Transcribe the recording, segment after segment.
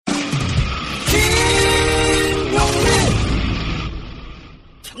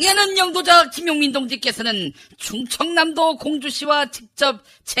경애하는 영도자 김용민 동지께서는 충청남도 공주시와 직접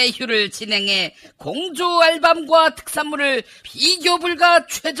제휴를 진행해 공주 알밤과 특산물을 비교 불가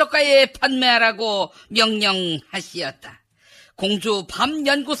최저가에 판매하라고 명령하시었다. 공주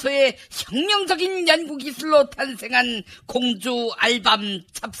밤연구소의 혁명적인 연구기술로 탄생한 공주 알밤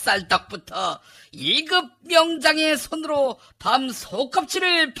찹쌀떡부터 1급 명장의 손으로 밤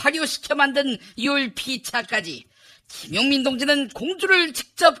속껍질을 발효시켜 만든 율피차까지 김용민 동지는 공주를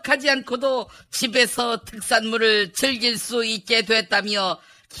직접 가지 않고도 집에서 특산물을 즐길 수 있게 됐다며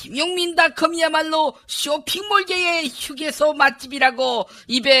김용민닷컴이야말로 쇼핑몰계의 휴게소 맛집이라고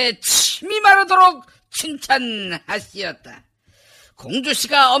입에 침이 마르도록 칭찬하시었다.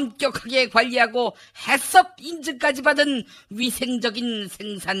 공주시가 엄격하게 관리하고 해썹 인증까지 받은 위생적인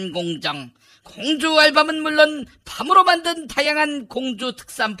생산 공정, 공주 알밤은 물론 밤으로 만든 다양한 공주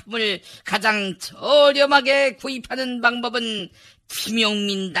특산품을 가장 저렴하게 구입하는 방법은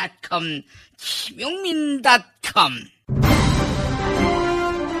김용민닷컴.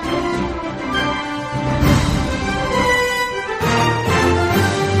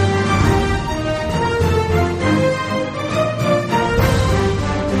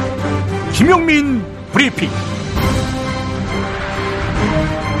 김용민 브리핑.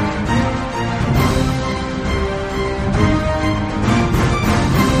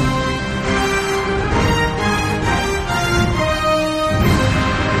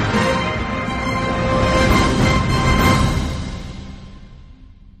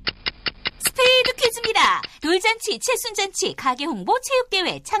 스페이드 퀴즈입니다. 돌잔치, 칠순잔치, 가게홍보,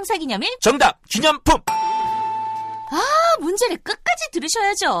 체육대회, 창사기념일. 정답! 기념품! 문제를 끝까지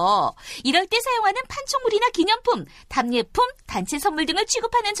들으셔야죠. 이럴 때 사용하는 판촉물이나 기념품, 답례품, 단체 선물 등을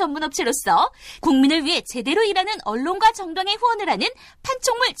취급하는 전문업체로서 국민을 위해 제대로 일하는 언론과 정당에 후원을 하는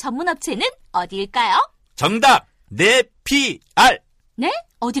판촉물 전문업체는 어디일까요? 정답! 네피알! 네?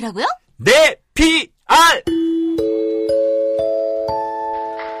 어디라고요? 네피알!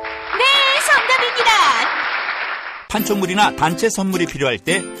 네, 정답입니다. 판촉물이나 단체 선물이 필요할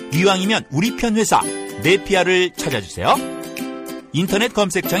때 이왕이면 우리 편 회사 네피아를 찾아주세요. 인터넷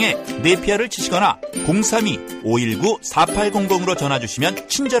검색창에 네피아를 치시거나 032-519-4800으로 전화주시면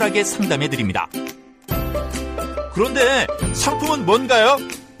친절하게 상담해드립니다. 그런데 상품은 뭔가요?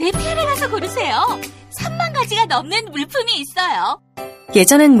 네피아를 가서 고르세요. 3만 가지가 넘는 물품이 있어요.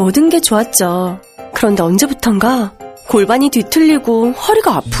 예전엔 모든 게 좋았죠. 그런데 언제부턴가 골반이 뒤틀리고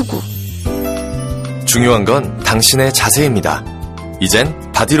허리가 아프고. 중요한 건 당신의 자세입니다.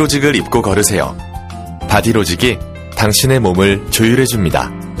 이젠 바디로직을 입고 걸으세요. 바디로직이 당신의 몸을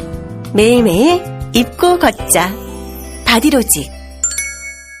조율해줍니다. 매일매일 입고 걷자. 바디로직.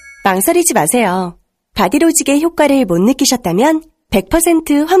 망설이지 마세요. 바디로직의 효과를 못 느끼셨다면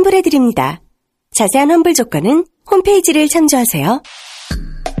 100% 환불해드립니다. 자세한 환불 조건은 홈페이지를 참조하세요.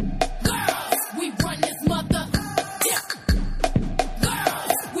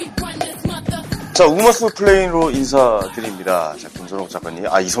 자, 우먼스플레인으로 인사드립니다. 자, 김선욱 작가님.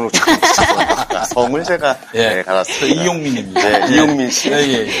 이선욱 작가님. 성을 제가 갈았어요. 이용민입니다. 네, 이용민 씨.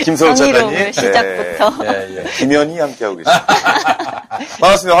 김선욱 작가님. 시작부터. 김현이 함께하고 계십니다.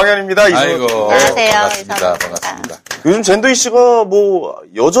 반갑습니다. 황현입니다. 안녕하세요. 반갑습니다. 요즘 젠더 이슈가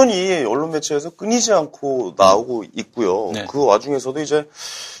여전히 언론 매체에서 끊이지 않고 나오고 있고요. 네. 그 와중에서도 이제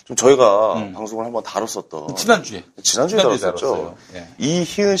좀 저희가 방송을 한번 다뤘었던. 지난주에 다뤘었죠. 네.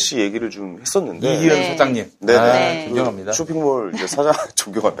 이희은 씨 얘기를 좀 했었는데. 이희은 사장님. 네. 존경합니다. 쇼핑몰 이제 사장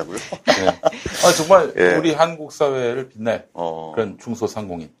존경한다고요? 네. 정말 우리 한국 사회를 빛낼 그런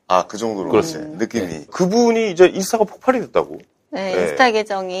중소상공인. 그 정도로. 느낌이. 네. 그분이 이제 인스타가 폭발이 됐다고. 네, 인스타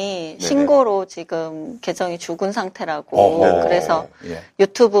계정이 신고로 지금 계정이 죽은 상태라고. 그래서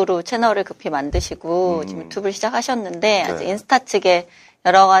유튜브로 채널을 급히 만드시고 지금 유튜브를 시작하셨는데 아직 인스타 측에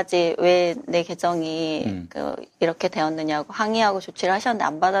여러 가지 왜 내 계정이 이렇게 되었느냐고 항의하고 조치를 하셨는데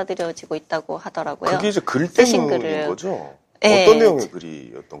안 받아들여지고 있다고 하더라고요. 그게 이제 글 때문인 거죠? 네. 어떤 내용의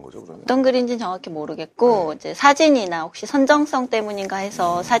글이었던 거죠, 그러면? 어떤 글인지는 정확히 모르겠고, 이제 사진이나 혹시 선정성 때문인가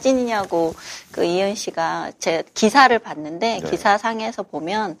해서 사진이냐고 이은 씨가 제 기사를 봤는데, 기사상에서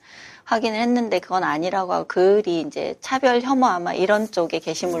보면 확인을 했는데 그건 아니라고 하고 글이 이제 차별 혐오 아마 이런 쪽의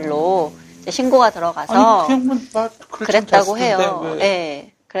게시물로 이제 신고가 들어가서 그랬다고 해요.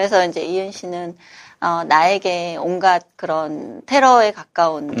 네. 그래서 이제 이은 씨는 나에게 온갖 그런 테러에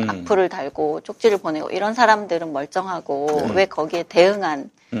가까운 악플을 달고 쪽지를 보내고 이런 사람들은 멀쩡하고 왜 거기에 대응한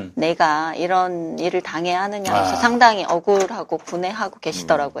내가 이런 일을 당해야 하느냐 해서 상당히 억울하고 분해하고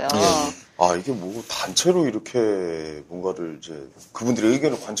계시더라고요. 이게 단체로 이렇게 뭔가를 이제 그분들의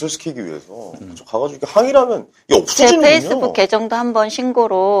의견을 관철시키기 위해서 가가지고 이렇게 항의를 하면 이게 없어지는군요. 제 페이스북 계정도 한번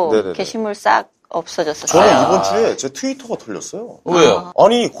신고로 게시물 싹 없어졌었어요. 저는 이번 주에 제 트위터가 털렸어요. 왜요?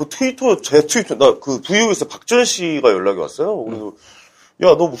 아니, 그 트위터, 제 트위터, 나 그 VO에서 박전 씨가 연락이 왔어요. 그래서,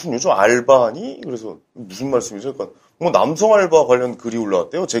 야, 너 무슨 요즘 알바니? 그래서, 무슨 말씀이세요? 그러니까, 뭐 남성 알바 관련 글이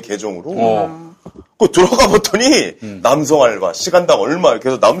올라왔대요. 제 계정으로. 그 들어가 봤더니, 남성 알바, 시간당 얼마, 이렇게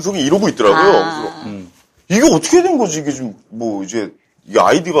해서 남성이 이러고 있더라고요. 그래서, 이게 어떻게 된 거지? 이게 좀, 뭐, 이제, 이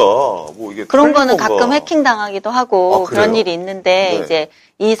아이디가, 뭐, 이게. 그런 거는 가끔 해킹 당하기도 하고, 그런 일이 있는데, 네. 이제,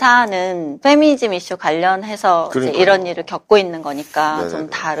 이 사안은 페미니즘 이슈 관련해서 이제 이런 일을 겪고 있는 거니까 네네네. 좀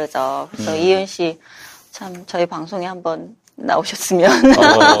다르죠. 그래서 이은 씨, 참, 저희 방송에 한번 나오셨으면.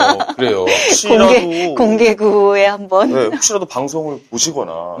 그래요. 공개구에 한번. 네, 혹시라도 방송을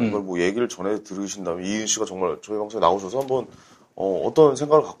보시거나, 이걸 뭐 얘기를 전해 들으신다면, 이은 씨가 정말 저희 방송에 나오셔서 한번, 어떤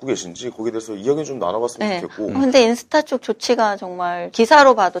생각을 갖고 계신지 거기에 대해서 이야기 좀 나눠봤으면 좋겠고. 근데 인스타 쪽 조치가 정말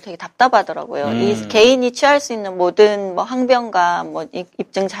기사로 봐도 되게 답답하더라고요. 이 개인이 취할 수 있는 모든 뭐 항변과 뭐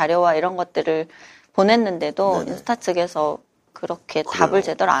입증 자료와 이런 것들을 보냈는데도 인스타 측에서 그렇게 답을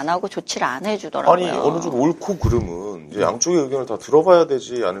제대로 안 하고 조치를 안 해주더라고요. 아니, 어느 정도 옳고 그름은 이제 양쪽의 의견을 다 들어봐야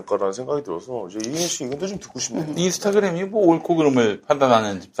되지 않을까라는 생각이 들어서 이제 이은 씨 의견도 좀 듣고 싶네요. 인스타그램이 뭐 옳고 그름을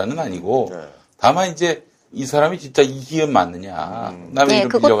판단하는 집단은 아니고 다만 이제 이 사람이 진짜 이기은 맞느냐. 네,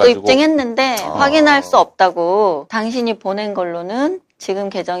 그것도 입증했는데 확인할 수 없다고 당신이 보낸 걸로는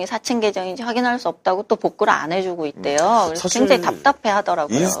지금 계정이 사칭 계정인지 확인할 수 없다고 또 복구를 안 해주고 있대요. 그래서 굉장히 답답해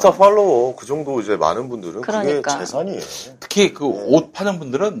하더라고요. 인스타 팔로워 그 정도 이제 많은 분들은 그러니까. 그게 재산이에요. 특히 그 옷 파는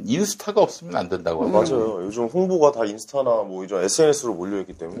분들은 인스타가 없으면 안 된다고 하더라고요. 맞아요. 요즘 홍보가 다 인스타나 뭐 이런 SNS로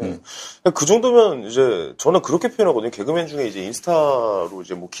몰려있기 때문에 그 정도면 이제 저는 그렇게 표현하거든요. 개그맨 중에 이제 인스타로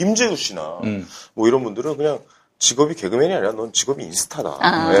이제 뭐 김재우 씨나 뭐 이런 분들은 그냥 직업이 개그맨이 아니라 넌 직업이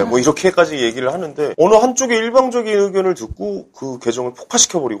인스타다. 네, 뭐 이렇게까지 얘기를 하는데 어느 한쪽의 일방적인 의견을 듣고 그 계정을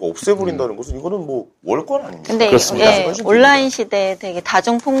폭파시켜버리고 없애버린다는 것은 이거는 뭐 월권 아닙니까? 근데 온라인 시대에 되게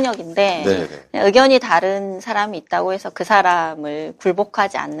다중폭력인데 의견이 다른 사람이 있다고 해서 그 사람을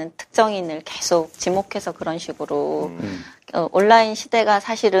굴복하지 않는 특정인을 계속 지목해서 그런 식으로 온라인 시대가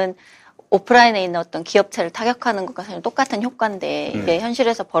사실은 오프라인에 있는 어떤 기업체를 타격하는 것과 사실 똑같은 효과인데 이게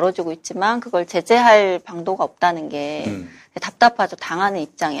현실에서 벌어지고 있지만 그걸 제재할 방도가 없다는 게 답답하죠. 당하는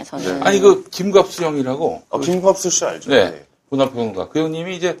입장에서는. 아니 그 김갑수 형이라고. 김갑수 씨 알죠? 네. 문화평론가. 그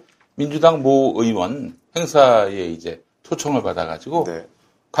형님이 이제 민주당 모 의원 행사에 이제 초청을 받아가지고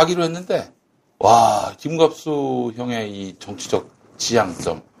가기로 했는데 와 김갑수 형의 이 정치적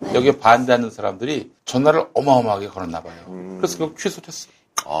지향점 여기에 반대하는 사람들이 전화를 어마어마하게 걸었나 봐요. 그래서 그거 취소됐어.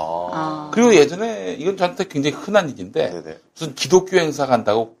 그리고 예전에 이건 저한테 굉장히 흔한 일인데 무슨 기독교 행사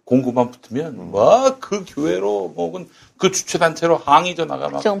간다고 공고만 붙으면 막 그 교회로 뭐 그 주최단체로 항의 전화가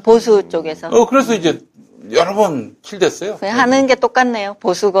막 좀 보수 쪽에서 그래서 이제 여러 번 킬됐어요. 하는 게 똑같네요.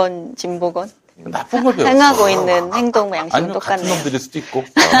 보수건 진보건 나쁜 걸 배웠어. 행하고 있는 행동 양식은 아니면 똑같네요. 같은 놈들일 수도 있고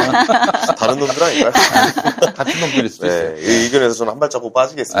다른 놈들 아닌가요? 같은 놈들일 수도 있어요. 이 의견에서 저는 한 발자국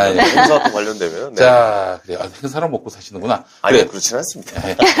빠지겠습니다. 행사와 관련되면. 자, 그래 행사로 먹고 사시는구나. 아니, 그렇진 않습니다.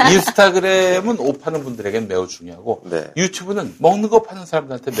 인스타그램은 옷 파는 분들에게는 매우 중요하고 유튜브는 먹는 거 파는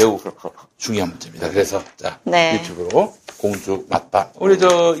사람들한테 매우 중요한 문제입니다. 그래서 자 유튜브로 공주 맛밤. 우리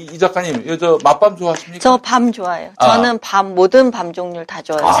이 작가님, 저 맛밤 좋아하십니까? 저 밤 좋아해요. 저는 밤 모든 밤 종류를 다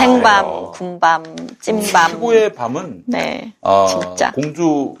좋아해요. 생밤, 군밤, 찐밤. 최고의 밤은 진짜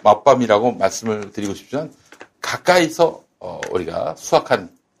공주 맛밤이라고 말씀을 드리고 싶지만 가까이서 우리가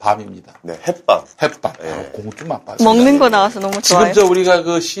수확한 밤입니다. 네, 햇밤. 공주 맛밤. 먹는 거 나와서 너무 좋아요. 지금 우리가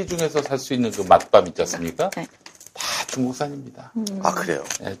그 시중에서 살 수 있는 그 맛밤 있지 않습니까? 다 중국산입니다. 그래요?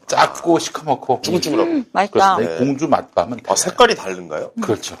 네, 작고 시커멓고 쭈글쭈글하고 맛있다. 공주 맛밤은 색깔이 다른가요?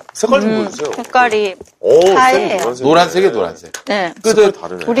 그렇죠. 색깔 좀 보여주세요. 색깔이 하얘요. 노란색에 노란색. 네.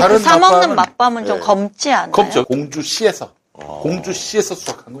 다르네. 우리 그 사 먹는 맛밤은 좀 검지 않아요? 검죠. 공주시에서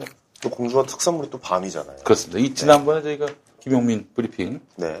수확한 거예요. 또 공주와 특산물이 또 밤이잖아요. 그렇습니다. 지난번에 저희가 김용민 브리핑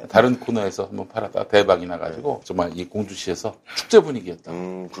다른 코너에서 한번 팔았다 대박이 나가지고 정말 이 공주시에서 축제 분위기였다.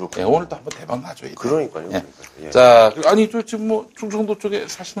 그렇군요. 오늘도 한번 대박 나줘야 돼. 그러니까요. 자, 아니 저 지금 뭐 충청도 쪽에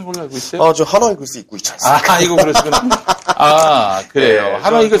사시는 걸로 알고 있어요? 저 하나 이글스 입고 있지 않습니까? 이거 그러시구나. 그래요.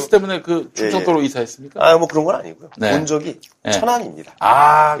 하나 이글스 때문에 그 충청도로 이사했습니까? 뭐 그런 건 아니고요. 본 적이 천안입니다.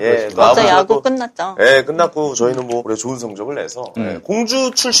 어제 야구 끝났죠. 네, 끝났고 저희는 뭐 올해 좋은 성적을 내서 공주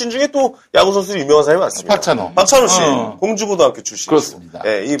출신 중에 또 야구 선수 유명한 사람이 많습니다. 박찬호 씨, 공주고등학교 출신. 그렇습니다.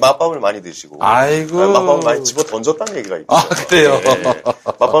 이 맛밤을 많이 드시고. 맛밤을 많이 집어 던졌다는 얘기가 있어요. 그래요.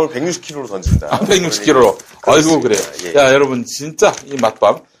 맛밤을 160kg로 던진다. 160kg로. 아이고 그래요. 야 여러분 진짜 이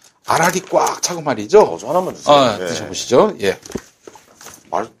맛밤 알알이 꽉 차고 말이죠. 저 하나만 주세요. 드셔보시죠.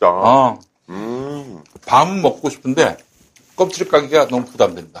 맛있다. 밤은 먹고 싶은데 껍질 까기가 너무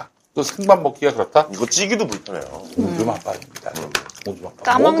부담된다. 또 생밥 먹기가 그렇다. 이거 찌기도 불편해요. 공주 맛밤입니다. 공주밥밥.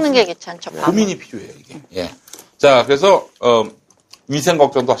 까먹는 게 귀찮죠. 고민이 필요해요, 이게. 예. 자, 그래서, 위생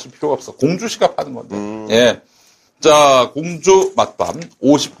걱정도 하실 필요가 없어. 공주시가 파는 건데. 예. 자, 공주 맛밤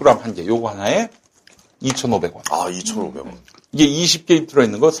 50g 한 개. 요거 하나에 2,500원. 아, 2,500원. 이게 20개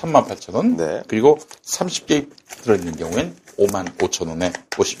들어있는 거 38,000원. 네. 그리고 30개 들어있는 경우엔 55,000원에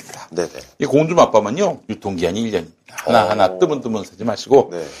보십니다. 네네. 이 공주 맛밤은요, 유통기한이 1년입니다. 하나하나 뜨문뜨문 사지 마시고,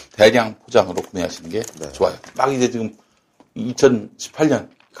 네. 대량 포장으로 구매하시는 게 좋아요. 막 이제 지금 2018년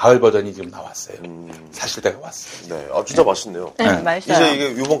가을 버전이 지금 나왔어요. 사실 때가 왔어요. 네. 아, 진짜 맛있네요. 네, 맛있어요. 이제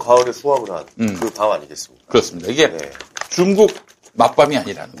이게 이번 가을에 수확을 한 그 밤 아니겠습니까? 그렇습니다. 이게 네. 중국 맛밤이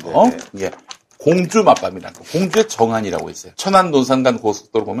아니라는 거. 네네. 이게 공주 맛밤이라는 거. 공주의 정안이라고 있어요. 천안 논산간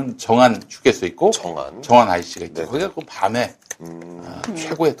고속도로 보면 정안 휴게소 있고 정안 IC가 있죠. 네네. 거기가 그 밤에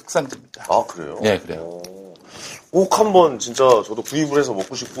최고의 특산지입니다. 아, 그래요? 네, 그래요. 꼭 한번 진짜 저도 구입을 해서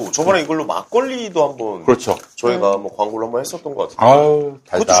먹고 싶고 저번에 이걸로 막걸리도 한번 그렇죠. 저희가 뭐 광고를 한번 했었던 것 같아요. 아우,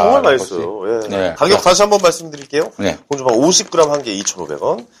 그것도 정말 맛있어요. 예. 네. 가격 다시 한번 말씀드릴게요. 네. 공주밥 50g 한 개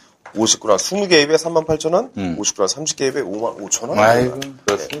 2,500원, 50g 20개 입에 38,000원, 50g 30개 입에 55,000원. 아이고,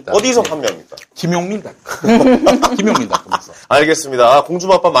 그렇습니다. 네. 어디서 네. 판매합니까? 김용민닭. 김용민닭. 알겠습니다. 아,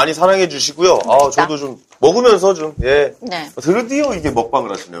 공주밥밥 많이 사랑해 주시고요. 아, 저도 좀 먹으면서 좀, 예. 네. 드디어 이게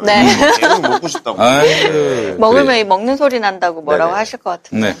먹방을 하시네요. 네. 계속 먹고 싶다고. 아이고, 먹으면 그래. 이 먹는 소리 난다고 뭐라고 네네. 하실 것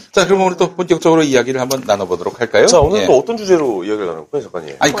같은데. 네. 자, 그럼 오늘 또 본격적으로 이야기를 한번 나눠보도록 할까요? 자, 오늘 예. 또 어떤 주제로 이야기를 나눌까요,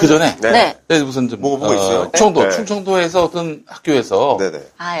 작가님? 아니, 그 전에. 네. 네. 무슨 좀. 뭐가 있어요? 충청도, 네. 충청도에서 어떤 학교에서. 네네.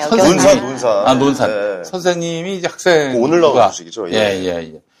 아, 여기 논산. 아, 논산. 네. 선생님이 이제 학생. 오늘 나온 소식이죠.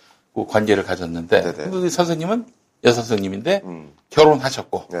 예. 그 관계를 가졌는데. 네네. 근데 선생님은 여선생님인데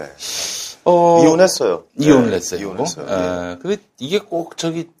결혼하셨고. 네. 이혼했어요. 이혼을 네. 했어요. 이혼했어요. 네. 근데 이게 꼭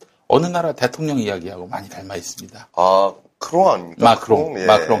어느 나라 대통령 이야기하고 많이 닮아 있습니다. 아, 크롱 아닙니까?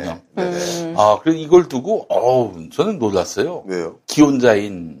 마크롱 형. 네네. 아, 그래서 이걸 두고, 저는 놀랐어요. 왜요?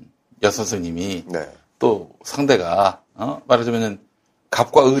 기혼자인 여선생님이 네. 또 상대가, 말하자면은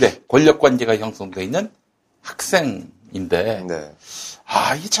갑과 을의 권력 관계가 형성되어 있는 학생인데, 네.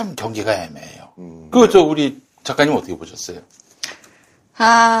 아, 이게 참 경계가 애매해요. 네. 우리 작가님 어떻게 보셨어요?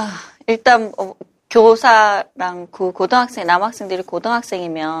 아, 일단, 교사랑 그 고등학생, 남학생들이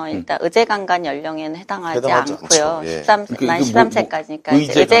고등학생이면 일단 의제강간 연령에는 해당하지 않고요. 예. 만 13세까지니까.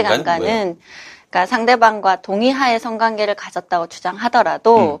 의제강간은 그러니까 상대방과 동의하에 성관계를 가졌다고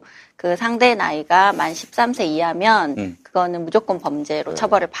주장하더라도 그 상대의 나이가 만 13세 이하면 그거는 무조건 범죄로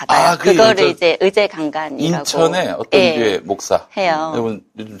처벌을 받아요. 그거를 이제 의제강간이라고. 인천에 어떤 교회 목사. 해요. 여러분,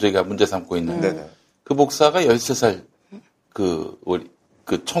 요즘 저희가 문제 삼고 있는. 네네. 그 목사가 13살 그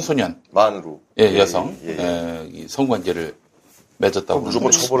청소년. 만으로. 예, 여성. 예. 이 성관계를 맺었다고. 무조건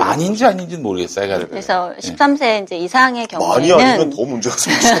처벌을. 아닌지 아닌지는 모르겠어요. 그래서 13세 이제 이상의 많이 경우에는. 아니면 더 문제가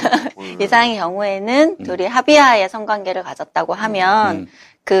생기죠. 이상의 경우에는 둘이 합의하에 성관계를 가졌다고 하면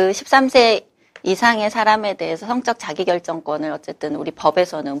그 13세 이상의 사람에 대해서 성적 자기결정권을 어쨌든 우리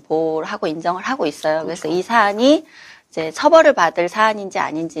법에서는 보호를 하고 인정을 하고 있어요. 그래서 이 사안이 이제 처벌을 받을 사안인지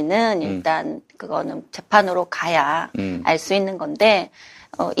아닌지는 일단 그거는 재판으로 가야 알 수 있는 건데,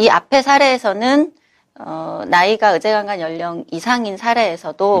 이 앞의 사례에서는 나이가 의제강간 연령 이상인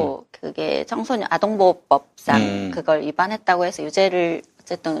사례에서도 그게 청소년 아동보호법상 그걸 위반했다고 해서 유죄를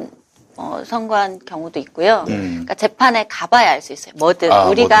어쨌든 선고한 경우도 있고요. 그러니까 재판에 가봐야 알 수 있어요. 우리가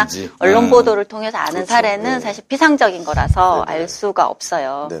뭐든지. 언론 보도를 통해서 아는 그렇죠. 사례는 네. 사실 피상적인 거라서 네네. 알 수가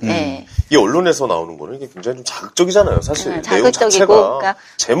없어요. 네네. 네. 이 언론에서 나오는 거는 이게 굉장히 좀 자극적이잖아요, 사실. 내용 자극적이고, 자체가. 그러니까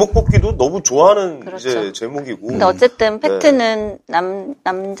제목 뽑기도 너무 좋아하는 그렇죠. 이제 제목이고. 근데 어쨌든 팩트는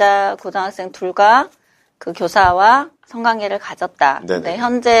남자 고등학생 둘과 그 교사와 성관계를 가졌다. 네네. 근데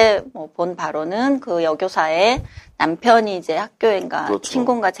현재 본 바로는 그 여교사의 남편이 이제 학교인가 그렇죠.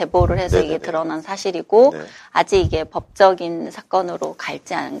 친권과 제보를 해서 네네네. 이게 드러난 사실이고 네. 아직 이게 법적인 사건으로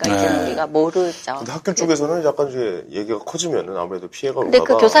갈지 않은가 이제는 우리가 모르죠. 근데 학교 쪽에서는 약간 이제 얘기가 커지면은 아무래도 피해가 근데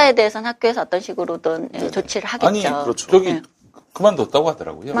올까봐. 그 교사에 대해서는 학교에서 어떤 식으로든 조치를 하겠죠. 아니, 그렇죠. 저기 그만뒀다고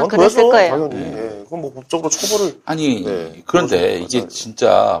하더라고요. 막 그랬을 거예요. 당연히. 예. 그럼 뭐 법적으로 처벌을. 아니, 네, 그런데 그렇죠. 이게 맞아요.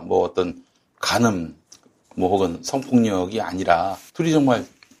 진짜 어떤 간음, 혹은 성폭력이 아니라 둘이 정말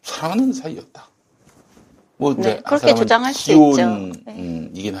사랑하는 사이였다. 네, 그렇게 주장할 수 있죠.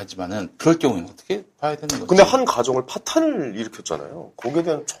 이긴 하지만은 그럴 경우에는 어떻게 봐야 되는 거죠? 근데 한 가정을 파탄을 일으켰잖아요. 거기에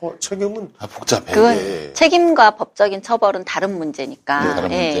대한 책임은 복잡해. 그건 책임과 법적인 처벌은 다른 문제니까. 네, 다른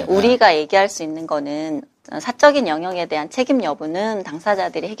문제. 우리가 얘기할 수 있는 거는 사적인 영역에 대한 책임 여부는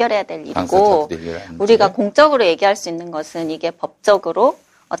당사자들이 해결해야 될 일이고 우리가 공적으로 얘기할 수 있는 것은 이게 법적으로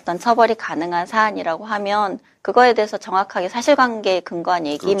어떤 처벌이 가능한 사안이라고 하면 그거에 대해서 정확하게 사실관계에 근거한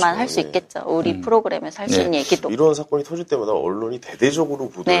얘기만 그렇죠. 할 수 있겠죠. 우리 프로그램에서 할 수 있는 얘기도. 이런 사건이 터질 때마다 언론이 대대적으로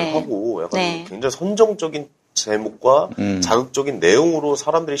보도를 하고 약간 굉장히 선정적인 제목과 자극적인 내용으로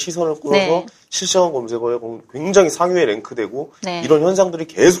사람들의 시선을 끌어서 실시간 검색어에 굉장히 상위에 랭크되고 이런 현상들이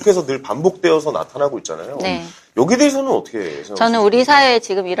계속해서 늘 반복되어서 나타나고 있잖아요. 여기에 대해서는 어떻게 생각하세요? 저는 우리 사회에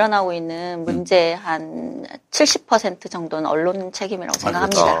지금 일어나고 있는 문제 한 70% 정도는 언론 책임이라고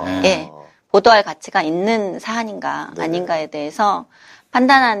생각합니다. 예. 보도할 가치가 있는 사안인가 아닌가에 대해서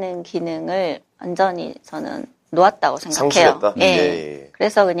판단하는 기능을 완전히 저는 놓았다고 생각해요. 상실했다? 예.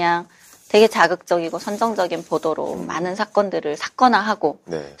 그래서 그냥 되게 자극적이고 선정적인 보도로 많은 사건들을 사건화하고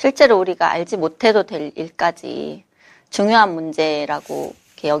실제로 우리가 알지 못해도 될 일까지 중요한 문제라고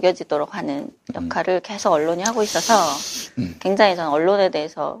이렇게 여겨지도록 하는 역할을 계속 언론이 하고 있어서 굉장히 저는 언론에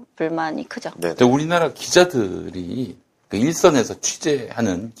대해서 불만이 크죠. 우리나라 기자들이 그 일선에서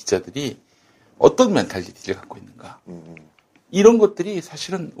취재하는 기자들이 어떤 멘탈리티를 갖고 있는가. 이런 것들이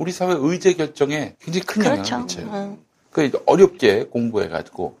사실은 우리 사회 의제 결정에 굉장히 큰 영향을 미쳐요. 그 어렵게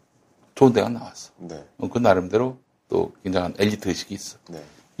공부해가지고 좋은 데가 나왔어. 그 나름대로 또 굉장한 엘리트 의식이 있어.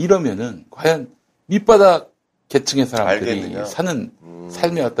 이러면은 과연 밑바닥 계층의 사람들이 알겠느냐? 사는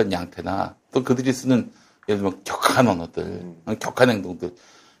삶의 어떤 양태나 또 그들이 쓰는 예를 들면 격한 언어들, 격한 행동들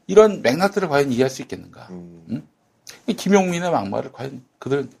이런 맥락들을 과연 이해할 수 있겠는가? 김용민의 막말을 과연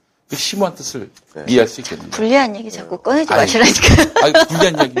그들은 그 심오한 뜻을 이해할 수 있겠는가? 불리한 얘기 자꾸 꺼내지 마시라니까. 아니,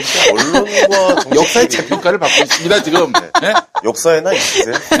 불리한 얘기입니까? 언론과 역사의 재평가를 받고 있습니다, 지금. 네? 역사에나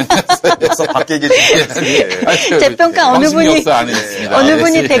있으세요? 역사 밖에 계시는 재평가 어느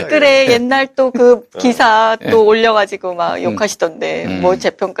분이 댓글에 옛날 또 그 기사 또 올려가지고 막 욕하시던데 뭐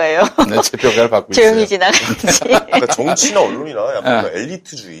재평가예요? 네, 재평가를 받고 있어요. 조용히 지나가는지. 그러니까 정치나 언론이나 약간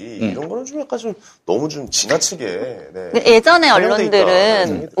엘리트주의 이런 거는 좀 약간 좀 너무 좀 지나치게. 예전에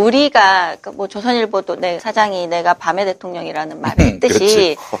언론들은 우리가 뭐 조선일보도 내 사장이 내가 밤의 대통령이라는 말을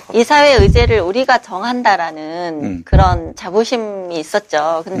했듯이 이 사회 의제를 우리가 정한다라는 그런 자부심이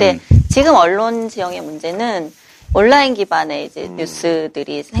있었죠. 근데 지금 언론 지형의 문제는 온라인 기반의 이제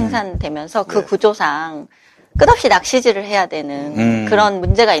뉴스들이 생산되면서 그 구조상 끝없이 낚시질을 해야 되는 그런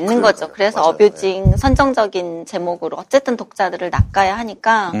문제가 있는 거죠. 그래서 어뷰징, 선정적인 제목으로 어쨌든 독자들을 낚아야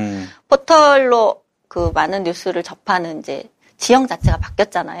하니까 포털로 그 많은 뉴스를 접하는 이제 지형 자체가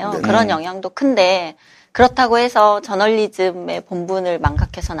바뀌었잖아요. 그런 영향도 큰데 그렇다고 해서 저널리즘의 본분을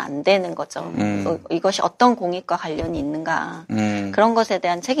망각해서는 안 되는 거죠. 이것이 어떤 공익과 관련이 있는가 그런 것에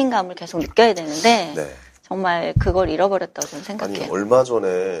대한 책임감을 계속 느껴야 되는데 정말 그걸 잃어버렸다고 저는 생각해요. 아니, 얼마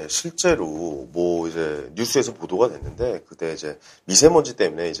전에 실제로 뭐 이제 뉴스에서 보도가 됐는데 그때 이제 미세먼지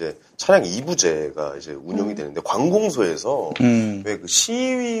때문에 이제 차량 2부제가 이제 운영이 되는데 관공서에서 왜 그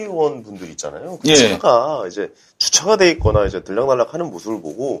시의원 분들 있잖아요. 그 차가 이제 주차가 돼 있거나 이제 들락날락 하는 모습을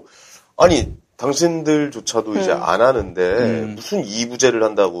보고 아니 당신들조차도 이제 안 하는데 무슨 2부제를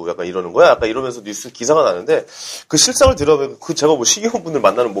한다고 약간 이러는 거야? 약간 이러면서 뉴스 기사가 나는데 그 실상을 들어보면 그 제가 뭐 시의원분들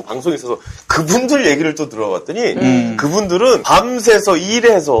만나는 뭐 방송에 있어서 그분들 얘기를 또 들어봤더니 그분들은 밤새서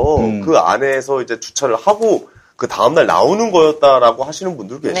일해서 그 안에서 이제 주차를 하고 그 다음날 나오는 거였다라고 하시는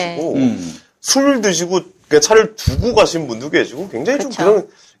분들 계시고 술을 드시고 그냥 차를 두고 가신 분도 계시고 굉장히 좀 그런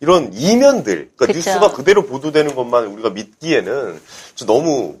이런 이면들, 그러니까 뉴스가 그대로 보도되는 것만 우리가 믿기에는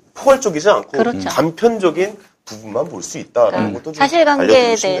너무 포괄적이지 않고 단편적인 부분만 볼 수 있다라는 것도 좀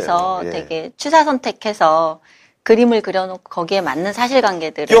사실관계에 대해서 되게 취사 선택해서 그림을 그려놓고 거기에 맞는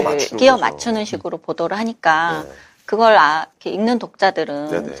사실관계들을 끼워 맞추는 식으로 보도를 하니까 그걸 이렇게 읽는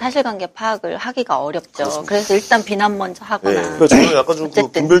독자들은 사실관계 파악을 하기가 어렵죠. 그렇습니다. 그래서 일단 비난 먼저 하거나. 그러니까 저는 약간 좀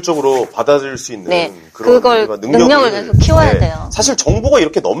그 분별적으로 받아들일 수 있는 그걸 능력을 계속 키워야 돼요. 사실 정보가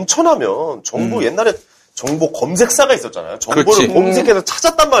이렇게 넘쳐나면 옛날에 정보 검색사가 있었잖아요. 정보를 검색해서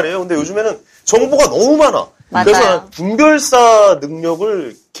찾았단 말이에요. 근데 요즘에는 정보가 너무 많아. 그래서 분별사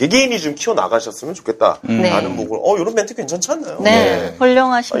능력을 개개인이 좀 키워나가셨으면 좋겠다라는 목을 이런 멘트 괜찮지 않나요?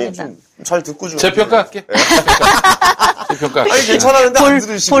 훌륭하십니다. 아니, 좀 잘 듣고 좀. 재평가할게. 재평가. 아니 괜찮았는데 안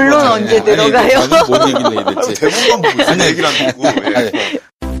들으시고. 본론 언제 들어가요? 뭔 얘기를 해야 될지. 대본만 보고 있어요. 얘기를 안 듣고.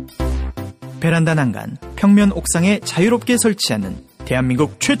 베란다 난간, 평면 옥상에 자유롭게 설치하는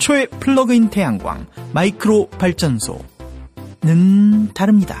대한민국 최초의 플러그인 태양광 마이크로 발전소는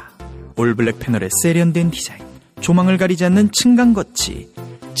다릅니다. 올블랙 패널에 세련된 디자인, 조망을 가리지 않는 층간 거치,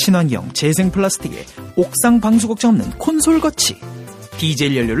 친환경 재생 플라스틱에 옥상 방수 걱정 없는 콘솔 거치,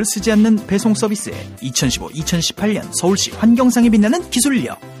 디젤 연료를 쓰지 않는 배송 서비스에 2015-2018년 서울시 환경상에 빛나는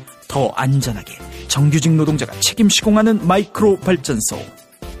기술력, 더 안전하게 정규직 노동자가 책임 시공하는 마이크로 발전소는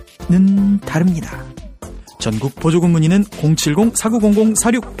다릅니다. 전국 보조금 문의는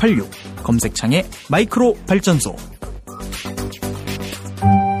 070-4900-4686 검색창에 마이크로 발전소.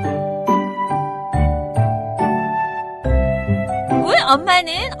 우리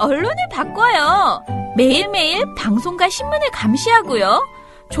엄마는 언론을 바꿔요. 매일매일 방송과 신문을 감시하고요.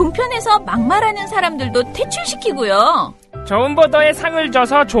 종편에서 막말하는 사람들도 퇴출시키고요. 좋은 보도에 상을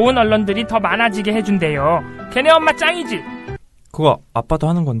줘서 좋은 언론들이 더 많아지게 해준대요. 걔네 엄마 짱이지? 그거 아빠도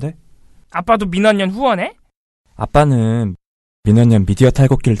하는 건데? 아빠도 민원연 후원해? 아빠는 민원연 미디어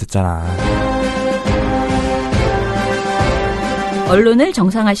탈곡기를 듣잖아. 언론을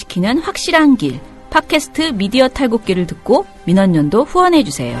정상화시키는 확실한 길. 팟캐스트 미디어 탈곡기를 듣고 민원연도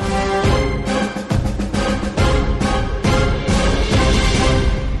후원해주세요.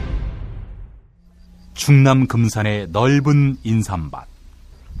 충남 금산의 넓은 인삼밭.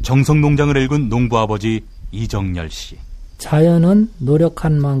 정성농장을 일군 농부아버지 이정열 씨. 자연은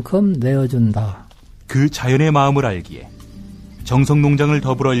노력한 만큼 내어준다. 그 자연의 마음을 알기에 정성농장을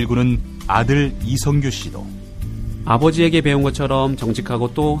더불어 일구는 아들 이성규 씨도 아버지에게 배운 것처럼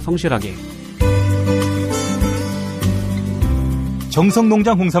정직하고 또 성실하게.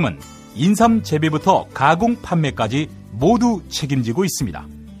 정성농장 홍삼은 인삼 재배부터 가공 판매까지 모두 책임지고 있습니다.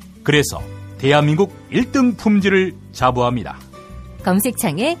 그래서 대한민국 1등 품질을 자부합니다.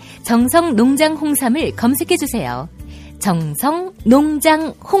 검색창에 정성농장 홍삼을 검색해주세요.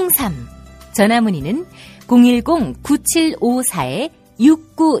 정성농장 홍삼. 전화문의는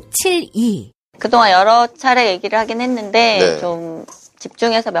 010-9754-6972. 그동안 여러 차례 얘기를 하긴 했는데 좀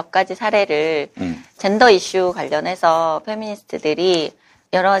집중해서 몇 가지 사례를 젠더 이슈 관련해서 페미니스트들이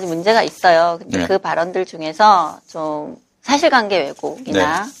여러 가지 문제가 있어요. 근데 그 발언들 중에서 좀 사실관계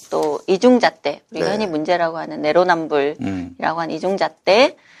왜곡이나 또 이중잣대, 우리가 흔히 문제라고 하는 내로남불이라고 하는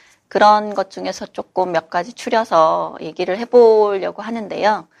이중잣대, 그런 것 중에서 조금 몇 가지 추려서 얘기를 해보려고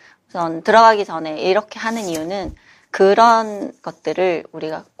하는데요. 우선 들어가기 전에 이렇게 하는 이유는 그런 것들을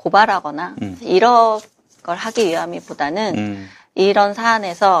우리가 고발하거나 이런 걸 하기 위함이보다는 이런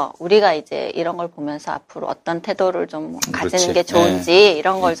사안에서 우리가 이제 이런 걸 보면서 앞으로 어떤 태도를 좀 가지는 게 좋은지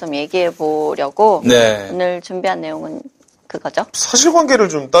이런 걸 좀 얘기해 보려고 오늘 준비한 내용은 그거죠. 사실관계를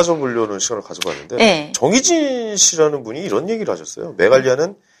좀 따져보려는 시간을 가져봤는데 정희진 씨라는 분이 이런 얘기를 하셨어요.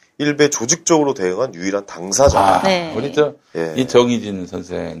 메갈리아는 일베 조직적으로 대응한 유일한 당사자다. 우리 이 정희진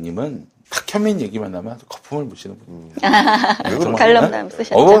선생님은 탁현민 얘기만 나면 아주 거품을 무시는 분입니다. 칼럼남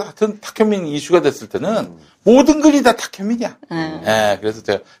쓰셨죠? 하여튼 탁현민 이슈가 됐을 때는 모든 글이 다 탁현민이야. 그래서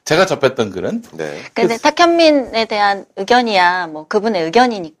제가 접했던 글은. 근데 탁현민에 대한 의견이야, 뭐 그분의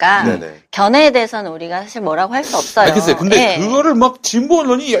의견이니까 견해에 대해서는 우리가 사실 뭐라고 할 수 없어요. 알겠어요. 근데 그거를 막 진보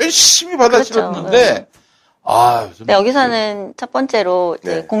언론이 열심히 받아들였는데. 네, 여기서는 첫 번째로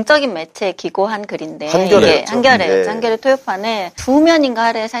이제 공적인 매체에 기고한 글인데 한겨레 토요판에 2면인가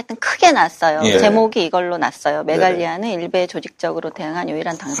하루에서 하여튼 크게 났어요. 제목이 이걸로 났어요. 메갈리아는 일베 조직적으로 대응한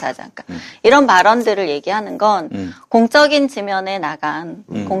유일한 당사자. 그러니까 이런 발언들을 얘기하는 건 공적인 지면에 나간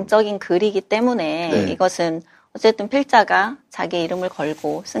공적인 글이기 때문에 이것은 어쨌든 필자가 자기 이름을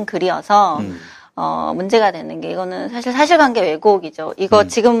걸고 쓴 글이어서 문제가 되는 게 이거는 사실 사실관계 왜곡이죠. 이거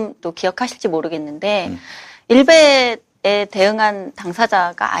지금도 기억하실지 모르겠는데 일베에 대응한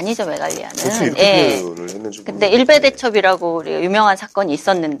당사자가 아니죠, 메갈리아는. 근데 일베 대첩이라고 우리가 유명한 사건이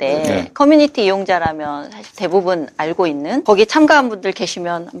있었는데 커뮤니티 이용자라면 사실 대부분 알고 있는, 거기 참가한 분들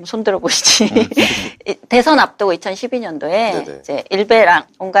계시면 한번 손들어 보시지. 대선 앞두고 2012년도에 이제 일베랑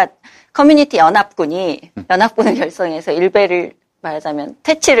온갖 커뮤니티 연합군을 결성해서 일베를 말하자면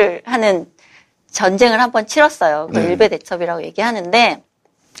퇴치를 하는 전쟁을 한번 치렀어요. 그걸 일베 대첩이라고 얘기하는데,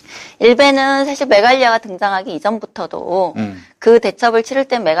 일베는 사실 메갈리아가 등장하기 이전부터도 그 대첩을 치를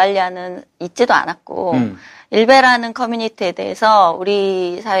때 메갈리아는 있지도 않았고, 일베라는 커뮤니티에 대해서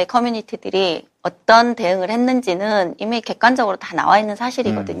우리 사회 커뮤니티들이 어떤 대응을 했는지는 이미 객관적으로 다 나와 있는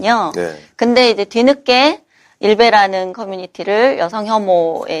사실이거든요. 근데 이제 뒤늦게 일베라는 커뮤니티를 여성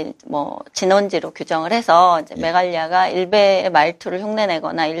혐오의 진원지로 규정을 해서 이제 메갈리아가 일베의 말투를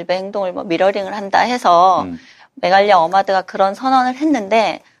흉내내거나 일베 행동을 미러링을 한다 해서 메갈리아 어마드가 그런 선언을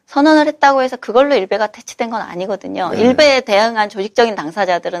했는데, 선언을 했다고 해서 그걸로 일베가 퇴치된 건 아니거든요. 일베에 대응한 조직적인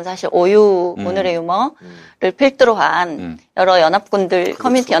당사자들은 사실 오늘의 유머를 필두로 한 여러 연합군들,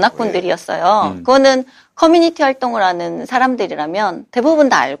 커뮤니티 연합군들이었어요. 그거는 커뮤니티 활동을 하는 사람들이라면 대부분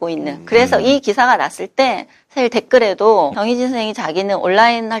다 알고 있는. 그래서 이 기사가 났을 때 사실 댓글에도 정희진 선생님이 자기는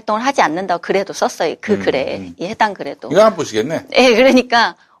온라인 활동을 하지 않는다고 글에도 썼어요. 그 글에, 이 해당 글에도. 이거 한번 보시겠네. 네,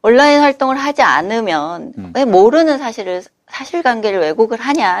 그러니까 온라인 활동을 하지 않으면 왜 모르는 사실관계를 왜곡을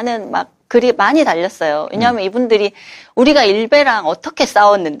하냐는 막 글이 많이 달렸어요. 왜냐하면 이분들이 우리가 일베랑 어떻게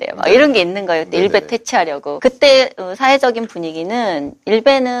싸웠는데요. 막 이런 게 있는 거예요. 일베 퇴치하려고. 그때 사회적인 분위기는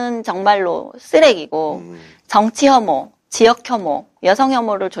일베는 정말로 쓰레기고 정치 혐오, 지역 혐오, 여성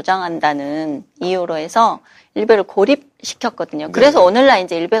혐오를 조장한다는 이유로 해서 일베를 고립시켰거든요. 그래서 오늘날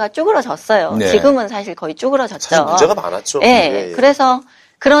이제 일베가 쭈그러졌어요. 지금은 사실 거의 쭈그러졌죠. 사실 문제가 많았죠. 그래서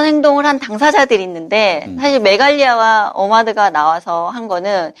그런 행동을 한 당사자들이 있는데 사실 메갈리아와 어마드가 나와서 한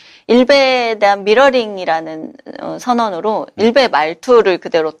거는 일베에 대한 미러링이라는 선언으로 일베 말투를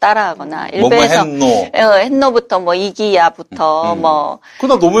그대로 따라하거나 일베에서 헨노부터 뭐 이기야부터 뭐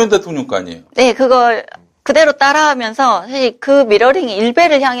그건 노무현 대통령 거 아니에요? 네, 그걸 그대로 따라하면서 사실 그 미러링이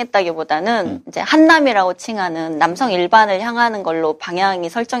일베를 향했다기보다는 이제 한남이라고 칭하는 남성 일반을 향하는 걸로 방향이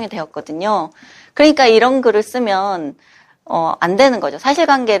설정이 되었거든요. 그러니까 이런 글을 쓰면 안 되는 거죠.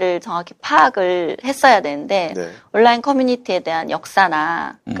 사실관계를 정확히 파악을 했어야 되는데 온라인 커뮤니티에 대한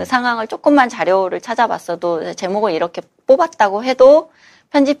역사나 그 상황을 조금만 자료를 찾아봤어도 제목을 이렇게 뽑았다고 해도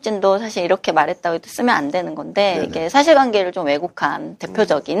편집진도 사실 이렇게 말했다고 해도 쓰면 안 되는 건데 이게 사실관계를 좀 왜곡한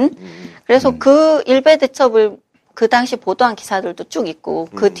대표적인 그래서 그 일베 대첩을 그 당시 보도한 기사들도 쭉 있고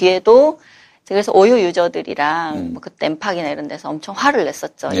그 뒤에도 그래서 오유 유저들이랑 뭐 그때 엠팍이나 이런 데서 엄청 화를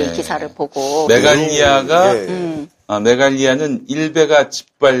냈었죠. 이 기사를 보고. 메갈리아는 일베가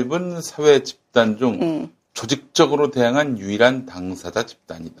짓밟은 사회 집단 중 조직적으로 대항한 유일한 당사자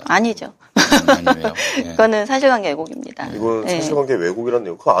집단이다. 아니죠. 아니네요. 그거는 사실관계 왜곡입니다. 이건 사실관계 왜곡이라는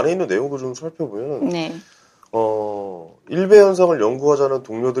내용. 그 안에 있는 내용도 좀 살펴보면 일베 현상을 연구하자는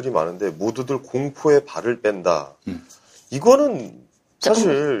동료들이 많은데 모두들 공포에 발을 뺀다. 이거는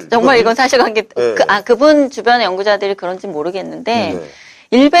사실 정말 이건 사실관계 그분 주변의 연구자들이 그런지 모르겠는데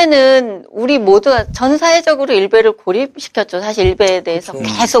일베는 우리 모두가 전 사회적으로 일베를 고립시켰죠. 사실 일베에 대해서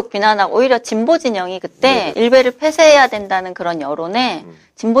계속 비난하고 오히려 진보 진영이 그때 일베를 폐쇄해야 된다는 그런 여론에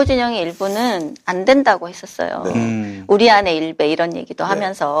진보 진영의 일부는 안 된다고 했었어요. 우리 안에 일베 이런 얘기도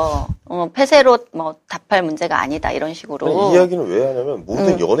하면서 폐쇄로 뭐 답할 문제가 아니다 이런 식으로. 이 이야기는 왜 하냐면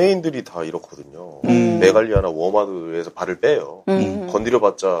모든 연예인들이 다 이렇거든요. 메갈리아나 워마드에서 발을 빼요.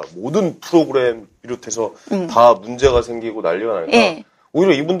 건드려봤자 모든 프로그램 비롯해서 다 문제가 생기고 난리가 나니까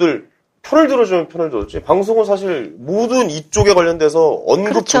오히려 이분들 편을 들어주면 편을 들었지. 방송은 사실 모든 이쪽에 관련돼서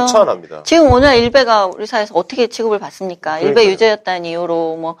언급조차 안 합니다. 지금 오늘 일베가 우리 사회에서 어떻게 취급을 받습니까? 일베 유죄였다는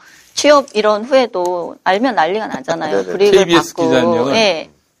이유로 뭐 취업 이런 후에도 알면 난리가 나잖아요. 불이익을 KBS 받고. 기자님은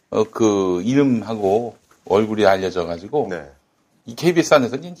그 이름하고 얼굴이 알려져가지고 이 KBS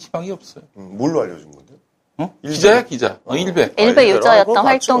안에서는 희망이 없어요. 뭘로 알려준 건데? 기자야 기자. 일베. 일베 유저였던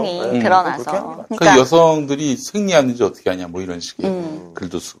활동이 드러나서. 그러니까 여성들이 승리하는지 어떻게 하냐 뭐 이런 식의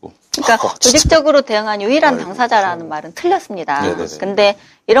글도 쓰고. 그러니까 조직적으로 대응한 유일한 당사자라는 말은 틀렸습니다. 근데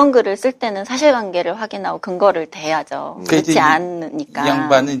이런 글을 쓸 때는 사실관계를 확인하고 근거를 대야죠. 그렇지 않으니까. 이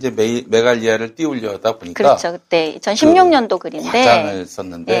양반은 이제 메갈리아를 띄우려다 보니까. 그렇죠. 그때 2016년도 글인데. 과장을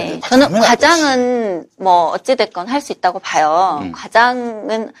썼는데. 저는 과장은 뭐 어찌됐건 할 수 있다고 봐요.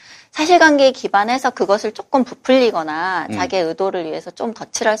 과장은 사실관계에 기반해서 그것을 조금 부풀리거나 자기의 의도를 위해서 좀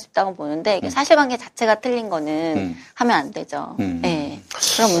덧칠할 수 있다고 보는데 이게 사실관계 자체가 틀린 거는 하면 안 되죠.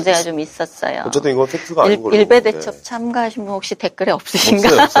 그런 문제가 좀 있었어요. 어쨌든 이건 팩트가 아닌 걸로. 일베 대첩 참가하신 분 혹시 댓글에 없으신가?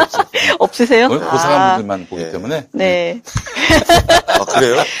 없어요. 없으세요? 고상한 분들만 보기 때문에. 네. 아,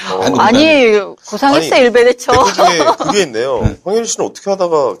 그래요? 아니, 고상했어요, 일베 대첩. 댓글 중에 그게 있네요. 황현희 씨는 어떻게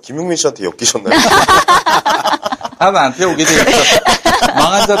하다가 김용민 씨한테 엮이셨나요? 다 나한테 오게 돼 있어.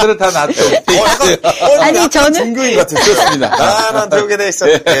 망한 자들은 다 나한테 오게 돼 있어요. 아니, 저는. 종교인 같은. 그렇습니다. 나한테 오게 돼 있어.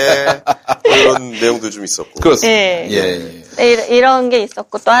 이런 내용도 좀 있었고. 그렇습니다. 이런 게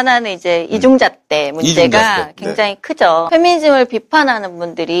있었고, 또 하나는 이제 이중잣대 문제가 굉장히 크죠. 페미니즘을 비판하는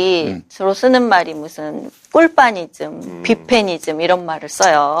분들이 주로 쓰는 말이 무슨 꿀빠니즘, 비페니즘 이런 말을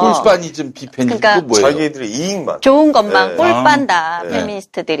써요. 꿀빠니즘, 비페니즘 그러니까 뭐예요? 자기들의 이익만. 좋은 것만 꿀빤다,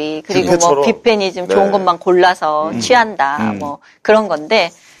 페미니스트들이. 그리고 뭐 비페니즘 좋은 것만 골라서 취한다, 뭐 그런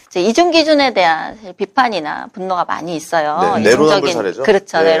건데, 이중 기준에 대한 비판이나 분노가 많이 있어요. 내로남불 사례죠.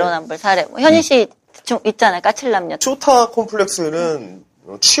 그렇죠, 내로남불 사례. 현희 씨 있잖아요, 까칠남녀. 쇼타 콤플렉스는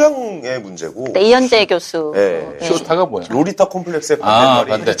취향의 문제고. 네, 이현재 교수. 쇼타가 뭐야? 로리타 콤플렉스의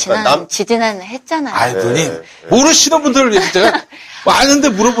반대말이. 지지난 했잖아요. 아이, 누님. 모르시는 분들을 위해서 제가 아는데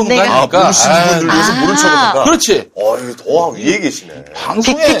물어보는 거 아닙니까? 모르시는 분들을 위해서 모른 척을 한다. 그렇지. 더 위에 계시네.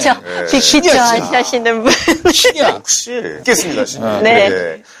 방송에. 빅피처 하시는 분. 신이야. 역시. 있겠습니다,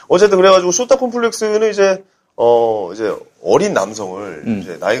 네. 어쨌든 그래가지고 쇼타 콤플렉스는 이제 어린 남성을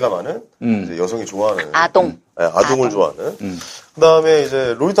이제 나이가 많은 이제 여성이 좋아하는 아동을 좋아하는. 그다음에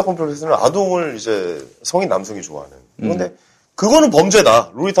이제 로리타 콤플렉스는 아동을 이제 성인 남성이 좋아하는. 그런데 그거는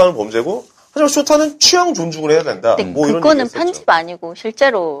범죄다. 로리타는 범죄고 하지만 쇼타는 취향 존중을 해야 된다. 뭐 이런 그거는 편집 아니고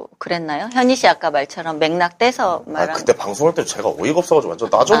실제로 그랬나요? 현희 씨 아까 말처럼 맥락 떼서 말한. 그때 방송할 때 제가 어이가 없어가지고 완전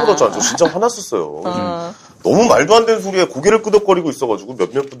따져버렸잖아요. 저 진짜 화났었어요. 너무 말도 안 되는 소리에 고개를 끄덕거리고 있어가지고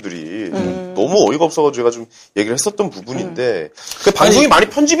몇몇 분들이 너무 어이가 없어가지고 제가 좀 얘기를 했었던 부분인데 그 방송이 많이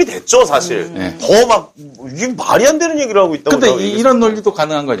편집이 됐죠, 사실. 더 막 이게 말이 안 되는 얘기를 하고 있다고. 근데 이런 논리도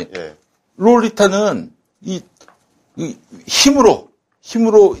가능한 거 아니에요? 롤리타는 이 힘으로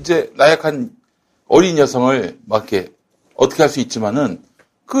힘으로 이제 나약한 어린 여성을 막 이렇게 어떻게 할 수 있지만은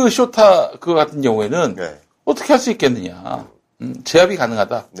그 쇼타 그거 같은 경우에는 어떻게 할 수 있겠느냐. 제압이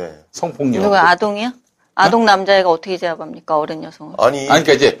가능하다. 성폭력. 누가 아동이요? 아동 남자애가 어떻게 제압합니까? 어린 여성은? 아니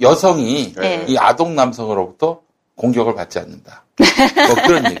그러니까 이제 여성이 이 아동 남성으로부터 공격을 받지 않는다. 뭐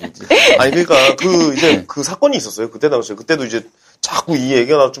그런 얘기지. 아니 그러니까 그 사건이 있었어요. 그때 당시에 그때도 이제 자꾸 이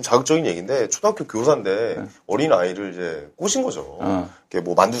얘기가 나와서 좀 자극적인 얘기인데 초등학교 교사인데 어린 아이를 이제 꼬신 거죠.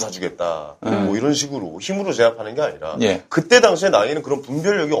 뭐 만두 사주겠다. 뭐 이런 식으로 힘으로 제압하는 게 아니라 그때 당시에 나이는 그런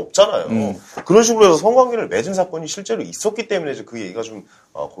분별력이 없잖아요. 그런 식으로 해서 성관계를 맺은 사건이 실제로 있었기 때문에 이제 그 얘기가 좀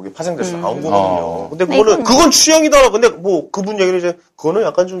거기에 파생돼서 나온 거거든요. 근데 그건 취향이다. 근데 뭐 그분 얘기를 이제 그거는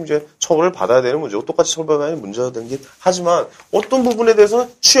약간 좀 이제 처벌을 받아야 되는 문제고 똑같이 처벌받아야 하는 문제가 되긴 하지만 어떤 부분에 대해서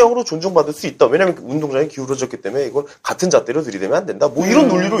취향으로 존중받을 수 있다. 왜냐하면 운동장이 기울어졌기 때문에 이걸 같은 잣대로 들이대면 안 된다. 뭐 이런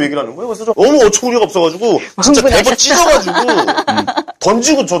논리로 얘기를 하는 거예요. 그래서 너무 어처구니가 없어가지고 진짜 대본 찢어가지고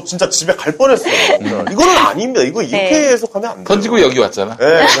던지고 저 진짜 집에 갈 뻔했어요. 이거는 아닙니다. 이거 이렇게 해석하면 안 돼요. 던지고 여기 왔잖아.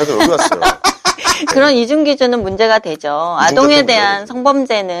 네, 그래서 여기 왔어요. 그런 이중 기준은 문제가 되죠. 아동에 대한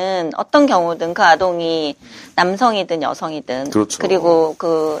성범죄는 어떤 경우든 그 아동이 남성이든 여성이든 그렇죠. 그리고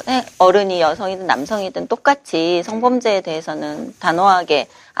그 어른이 여성이든 남성이든 똑같이 성범죄에 대해서는 단호하게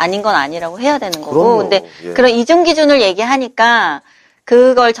아닌 건 아니라고 해야 되는 거고. 그럼요. 근데 예. 그런 이중 기준을 얘기하니까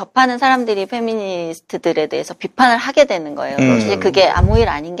그걸 접하는 사람들이 페미니스트들에 대해서 비판을 하게 되는 거예요. 이제 그게 아무 일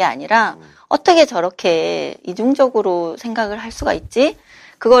아닌 게 아니라 어떻게 저렇게 이중적으로 생각을 할 수가 있지?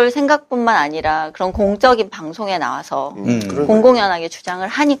 그걸 생각뿐만 아니라 그런 공적인 방송에 나와서 공공연하게 주장을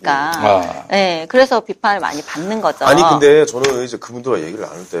하니까, 네, 그래서 비판을 많이 받는 거죠. 아니 근데 저는 이제 그분들과 얘기를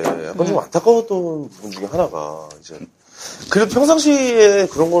나눌 때 약간 좀 안타까웠던 부분 중에 하나가 이제 그래도 평상시에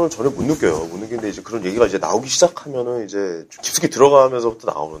그런 거를 전혀 못 느껴요. 못 느끼는데 이제 그런 얘기가 이제 나오기 시작하면은 이제 좀 깊숙이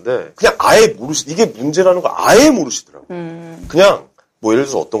들어가면서부터 나오는데 그냥 아예 이게 문제라는 걸 아예 모르시더라고요. 그냥 뭐 예를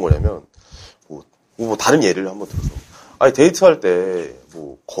들어서 어떤 거냐면 뭐 다른 예를 한번 들어서 아니 데이트할 때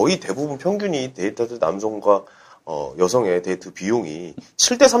뭐 거의 대부분 평균이 데이트할 때 남성과 여성의 데이트 비용이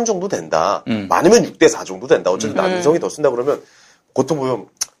 7대3 정도 된다. 많으면 6대4 정도 된다. 어쨌든 남성이 더 쓴다 그러면 보통 보면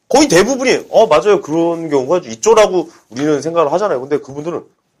거의 대부분이 맞아요. 그런 경우가 있죠라고 우리는 생각을 하잖아요. 근데 그분들은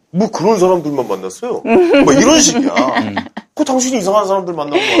뭐 그런 사람들만 만났어요. 뭐 이런 식이야. 그 당신이 이상한 사람들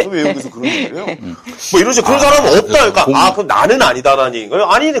만나고 와서 왜 여기서 그런 얘기를 해요? 뭐 이런 식 그런 사람은 없다. 그러니까 그럼 나는 아니다라는 얘기인가요?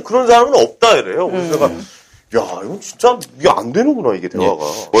 아니 그런 사람은 없다 이래요. 그래서 내가 야, 이거 진짜, 이게 안 되는구나, 이게 대화가.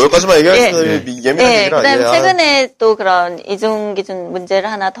 뭐, 여기까지만 얘기하겠습니다. 예민한 얘기라. 그 다음에 최근에 또 그런 이중기준 문제를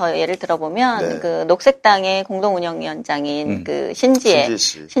하나 더 예를 들어보면, 그 녹색당의 공동운영위원장인 그 신지혜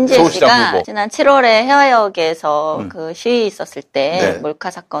씨가 지난 7월에 해화역에서 그 시위 있었을 때, 몰카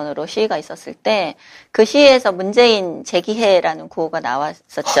사건으로 시위가 있었을 때, 그 시위에서 문재인 재기해라는 구호가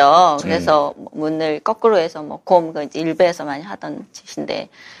나왔었죠. 그래서 문을 거꾸로 해서 뭐, 곰, 그 일베에서 많이 하던 짓인데,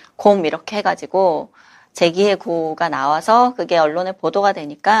 곰 이렇게 해가지고, 재기의 구호가 나와서 그게 언론에 보도가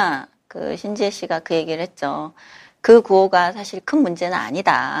되니까 그 신지혜 씨가 그 얘기를 했죠. 그 구호가 사실 큰 문제는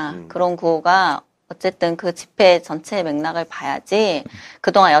아니다. 그런 구호가 어쨌든 그 집회 전체 맥락을 봐야지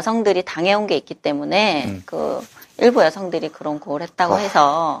그동안 여성들이 당해온 게 있기 때문에 그 일부 여성들이 그런 구호를 했다고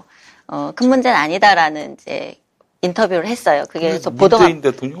해서 큰 문제는 아니다라는 이제 인터뷰를 했어요. 그게 그래서 보도가 문재인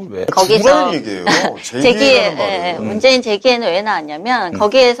대통령을 왜 거기서 재기해 문재인 재기에는 왜 나왔냐면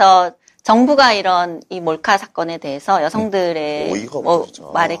거기에서 정부가 이런 이 몰카 사건에 대해서 여성들의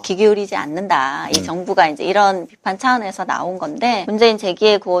말에 귀 기울이지 않는다. 이 정부가 이제 이런 비판 차원에서 나온 건데 문재인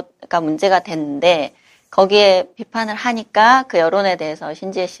재기의 구호가 문제가 됐는데 거기에 비판을 하니까 그 여론에 대해서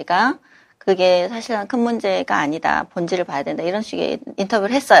신지혜 씨가 그게 사실은 큰 문제가 아니다. 본질을 봐야 된다. 이런 식의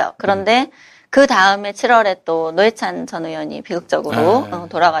인터뷰를 했어요. 그런데 그 다음에 7월에 또 노회찬 전 의원이 비극적으로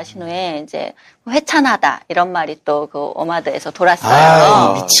돌아가신 후에 이제 회찬하다 이런 말이 또 그 어마드에서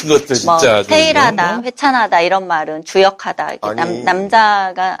돌았어요. 미친 것들 진짜. 뭐 테일하다, 회찬하다 이런 말은 주역하다.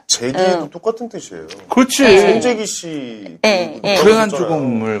 남자가 재기도 똑같은 뜻이에요. 그렇지. 손재기 씨 불행한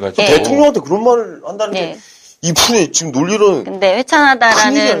죽음을 가지고 대통령한테 그런 말을 한다는 게 이분의 지금 논리는. 근데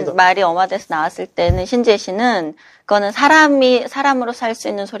회찬하다라는 말이 어마드에서 나왔을 때는 신지혜 씨는 그거는 사람으로 살 수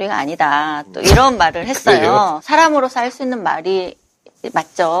있는 소리가 아니다. 또 이런 말을 했어요. 그래요? 사람으로 살 수 있는 말이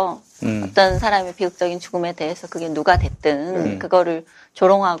맞죠. 어떤 사람의 비극적인 죽음에 대해서 그게 누가 됐든 그거를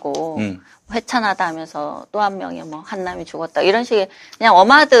조롱하고 회찬하다 하면서 또 한 명의 뭐 한남이 죽었다 이런 식의 그냥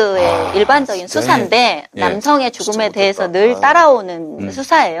어마드의 일반적인 수사인데 남성의 죽음에 대해서 늘 따라오는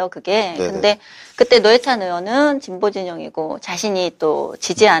수사예요. 그게. 근데 그때 노회찬 의원은 진보 진영이고 자신이 또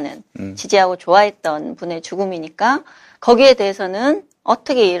지지하고 좋아했던 분의 죽음이니까 거기에 대해서는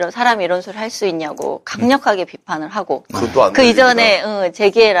어떻게 사람이 이런 소리를 할 수 있냐고 강력하게 비판을 하고 그 이전에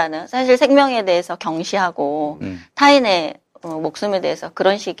재기회라는 사실 생명에 대해서 경시하고 타인의 목숨에 대해서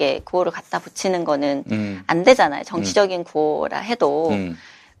그런 식의 구호를 갖다 붙이는 거는 안 되잖아요. 정치적인 구호라 해도.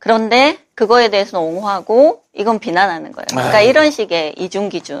 그런데 그거에 대해서는 옹호하고 이건 비난하는 거예요. 그러니까 이런 식의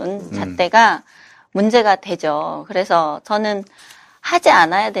이중기준 잣대가 문제가 되죠. 그래서 저는 하지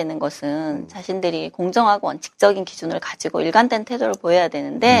않아야 되는 것은 자신들이 공정하고 원칙적인 기준을 가지고 일관된 태도를 보여야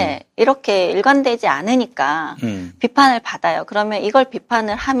되는데 이렇게 일관되지 않으니까 비판을 받아요. 그러면 이걸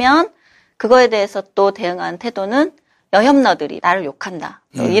비판을 하면 그거에 대해서 또 대응하는 태도는 여혐너들이 나를 욕한다.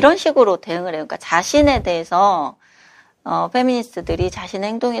 이런 식으로 대응을 해요. 그러니까 자신에 대해서 페미니스트들이 자신의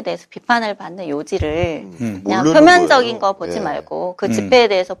행동에 대해서 비판을 받는 요지를 그냥 표면적인 거 보지 말고 그 집회에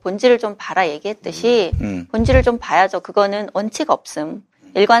대해서 본질을 좀 봐라 얘기했듯이 본질을 좀 봐야죠. 그거는 원칙 없음,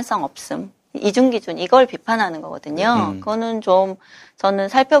 일관성 없음, 이중기준 이걸 비판하는 거거든요. 그거는 좀 저는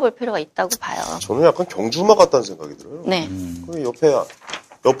살펴볼 필요가 있다고 봐요. 저는 약간 경주마 같다는 생각이 들어요. 네.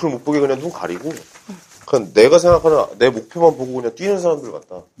 옆을 못 보게 그냥 눈 가리고 그냥 내가 생각하는 내 목표만 보고 그냥 뛰는 사람들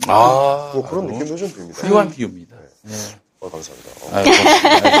같다. 뭐 그런 느낌도 좀 듭니다. 훌륭한 비유입니다. 네.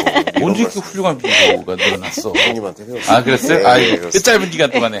 감사합니다. 언제 이렇게 훌륭한 비유가 늘어났어? 형님한테 배웠어요. 아, 그랬어요? 네, 아이고, 그 짧은 기간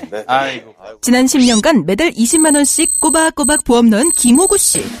동안에. 네. 아이고. 지난 10년간 매달 20만 원씩 꼬박꼬박 보험 넣은 김호구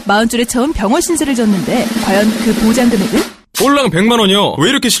씨. 40줄에 처음 병원 신세를 졌는데 과연 그 보장 금액은? 꼴랑 100만 원이요. 왜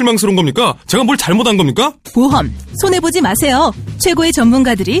이렇게 실망스러운 겁니까? 제가 뭘 잘못한 겁니까? 보험 손해보지 마세요. 최고의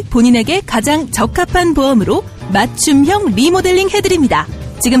전문가들이 본인에게 가장 적합한 보험으로 맞춤형 리모델링 해드립니다.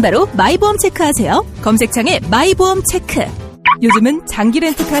 지금 바로 마이보험 체크하세요. 검색창에 마이보험 체크. 요즘은 장기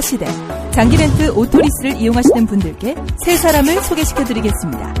렌트카 시대. 장기 렌트 오토리스를 이용하시는 분들께 세 사람을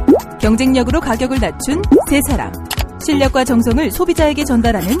소개시켜드리겠습니다. 경쟁력으로 가격을 낮춘 세 사람. 실력과 정성을 소비자에게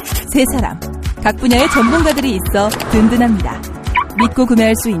전달하는 세 사람. 각 분야의 전문가들이 있어 든든합니다. 믿고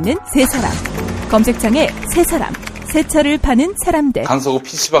구매할 수 있는 세 사람. 검색창에 세 사람. 새 차를 파는 사람들. 강서구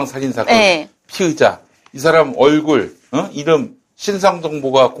PC방 살인 사건 피의자. 이 사람 얼굴, 이름, 신상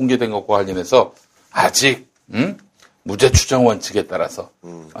정보가 공개된 것과 관련해서 아직 무죄 추정 원칙에 따라서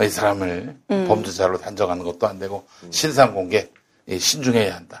이 사람을 범죄자로 단정하는 것도 안 되고 신상 공개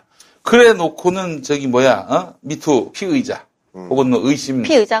신중해야 한다. 그래 놓고는 미투 피의자 혹은 의심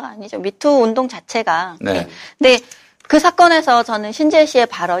피의자가 아니죠. 미투 운동 자체가. 네. 근데 그 사건에서 저는 신재 씨의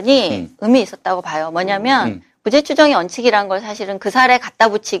발언이 의미 있었다고 봐요. 뭐냐면 무죄 추정의 원칙이란 걸 사실은 그 사례에 갖다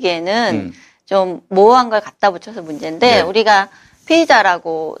붙이기에는 좀 모호한 걸 갖다 붙여서 문제인데 우리가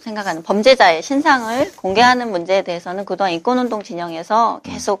피의자라고 생각하는 범죄자의 신상을 공개하는 문제에 대해서는 그동안 인권운동 진영에서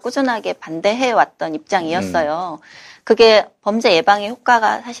계속 꾸준하게 반대해왔던 입장이었어요. 그게 범죄 예방에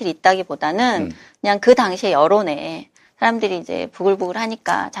효과가 사실 있다기보다는 그냥 그 당시의 여론에 사람들이 이제 부글부글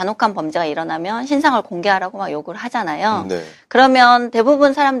하니까 잔혹한 범죄가 일어나면 신상을 공개하라고 막 요구를 하잖아요. 네. 그러면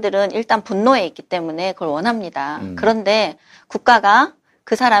대부분 사람들은 일단 분노에 있기 때문에 그걸 원합니다. 그런데 국가가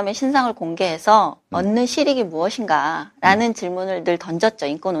그 사람의 신상을 공개해서 얻는 실익이 무엇인가라는 질문을 늘 던졌죠.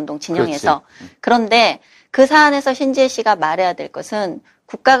 인권운동 진영에서. 그런데 그 사안에서 신지혜 씨가 말해야 될 것은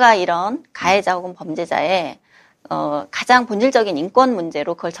국가가 이런 가해자 혹은 범죄자의 가장 본질적인 인권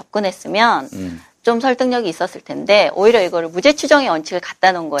문제로 그걸 접근했으면 좀 설득력이 있었을 텐데 오히려 이거를 무죄 추정의 원칙을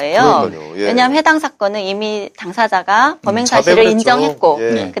갖다 놓은 거예요. 예. 왜냐하면 해당 사건은 이미 당사자가 범행 사실을 인정했고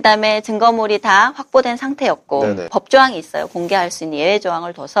그다음에 증거물이 다 확보된 상태였고 법조항이 있어요. 공개할 수 있는 예외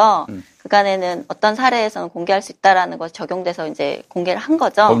조항을 둬서 그간에는 어떤 사례에서는 공개할 수 있다라는 것이 적용돼서 이제 공개를 한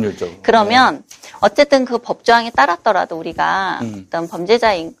거죠. 법률적으로. 그러면 어쨌든 그 법조항에 따랐더라도 우리가 어떤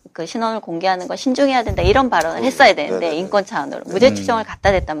범죄자의 그 신원을 공개하는 건 신중해야 된다 이런 발언을 했어야 되는데 인권 차원으로 무죄 추정을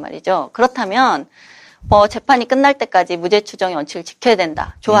갖다 댔단 말이죠. 그렇다면 재판이 끝날 때까지 무죄 추정의 원칙을 지켜야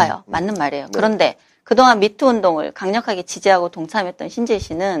된다. 좋아요. 맞는 말이에요. 그런데 그동안 미투 운동을 강력하게 지지하고 동참했던 신지혜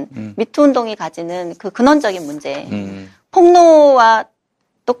씨는 미투 운동이 가지는 그 근원적인 문제, 폭로와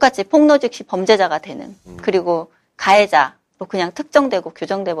똑같이 폭로 즉시 범죄자가 되는 그리고 가해자로 그냥 특정되고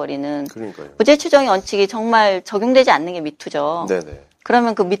규정돼 버리는 무죄 추정의 원칙이 정말 적용되지 않는 게 미투죠. 네네.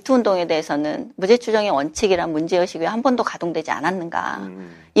 그러면 그 미투 운동에 대해서는 무죄 추정의 원칙이란 문제의식이 한 번도 가동되지 않았는가.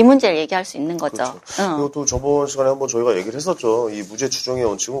 이 문제를 얘기할 수 있는 거죠. 그렇죠. 그리고 또 저번 시간에 한번 저희가 얘기를 했었죠. 이 무죄 추정의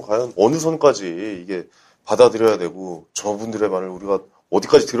원칙은 과연 어느 선까지 이게 받아들여야 되고 저분들의 말을 우리가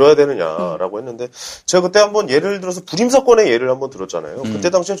어디까지 들어야 되느냐라고 했는데 제가 그때 한번 예를 들어서 불임 사건의 예를 한번 들었잖아요.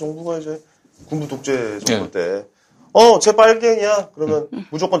 그때 당시에 정부가 이제 군부 독재 정부 때 쟤 빨갱이야. 그러면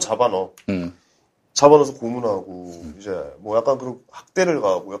무조건 잡아넣어. 잡아넣어서 고문하고 이제 뭐 약간 그런 학대를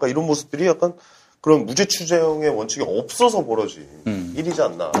가하고 약간 이런 모습들이 약간 그런 무죄 추정의 원칙이 없어서 벌어진 일이지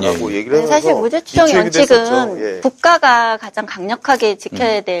않나라고 얘기를 하면서 사실 무죄 추정의 원칙은 국가가 가장 강력하게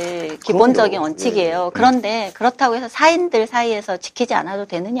지켜야 될 기본적인 원칙이에요. 그런데 그렇다고 해서 사인들 사이에서 지키지 않아도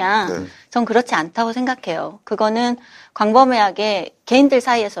되느냐? 전 그렇지 않다고 생각해요. 그거는 광범위하게 개인들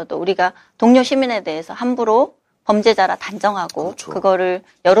사이에서도 우리가 동료 시민에 대해서 함부로 범죄자라 단정하고 그렇죠. 그거를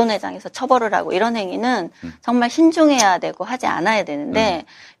여론회장에서 처벌을 하고 이런 행위는 정말 신중해야 되고 하지 않아야 되는데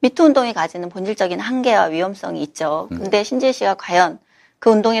미투 운동이 가지는 본질적인 한계와 위험성이 있죠. 근데 신지혜 씨가 과연 그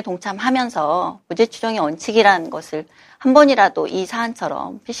운동에 동참하면서 무죄 추정의 원칙이라는 것을 한 번이라도 이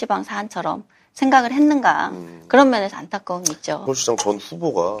사안처럼 PC방 사안처럼 생각을 했는가 그런 면에서 안타까움이 있죠. 서울시장 전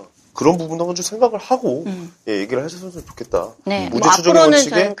후보가 그런 부분도 좀 생각을 하고 얘기를 하셨으면 좋겠다. 네, 무죄 추정의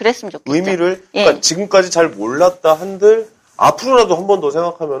원칙의 그랬으면 좋겠죠. 의미를 그러니까 지금까지 잘 몰랐다 한들 앞으로라도 한 번 더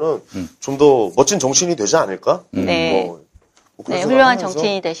생각하면은 좀 더 멋진 정치인이 되지 않을까? 네. 네, 훌륭한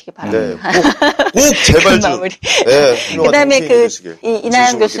정치인이 되시기 바랍니다. 네, 꼭 제발 좀. 네, 그다음에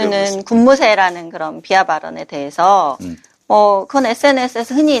이나영 교수는 군무새라는 그런 비하 발언에 대해서 그건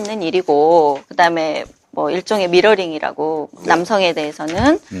SNS에서 흔히 있는 일이고 그다음에 일종의 미러링이라고 남성에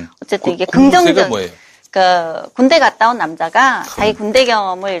대해서는 어쨌든 이게 긍정적. 그러니까 군대 갔다 온 남자가 자기 군대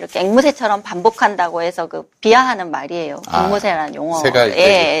경험을 이렇게 앵무새처럼 반복한다고 해서 비하하는 말이에요. 군무새라는 용어.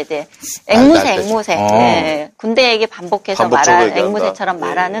 예. 앵무새. 예. 군대 얘기 반복해서 말하는 앵무새처럼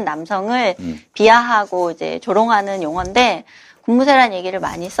말하는 남성을 비하하고 이제 조롱하는 용어인데 군무새라는 얘기를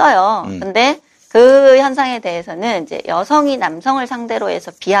많이 써요. 근데 그 현상에 대해서는 이제 여성이 남성을 상대로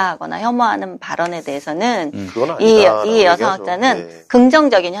해서 비하하거나 혐오하는 발언에 대해서는 이 여성학자는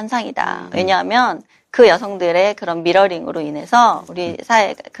긍정적인 현상이다. 왜냐하면 그 여성들의 그런 미러링으로 인해서 우리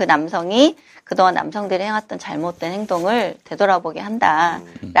사회 그 남성이 그동안 남성들이 해왔던 잘못된 행동을 되돌아보게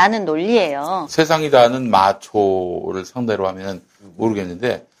한다라는 논리예요. 세상이 다 아는 마초를 상대로 하면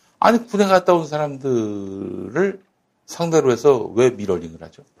모르겠는데 아니 군에 갔다 온 사람들을 상대로 해서 왜 미러링을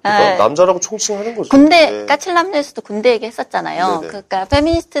하죠? 그러니까 남자라고 총칭하는 거죠. 군대, 까칠남녀에서도 군대 얘기 했었잖아요. 네네. 그러니까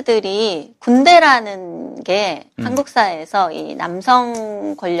페미니스트들이 군대라는 게 한국 사회에서 이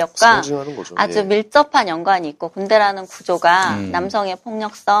남성 권력과 아주 밀접한 연관이 있고 군대라는 구조가 남성의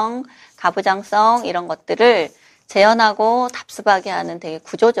폭력성, 가부장성 이런 것들을 재현하고 답습하게 하는 되게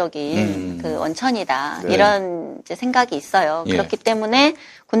구조적인 그 원천이다. 네. 이런 이제 생각이 있어요. 예. 그렇기 때문에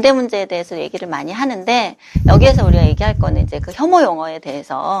군대 문제에 대해서 얘기를 많이 하는데 여기에서 우리가 얘기할 거는 이제 그 혐오 용어에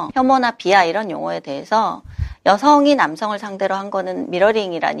대해서 혐오나 비하 이런 용어에 대해서 여성이 남성을 상대로 한 거는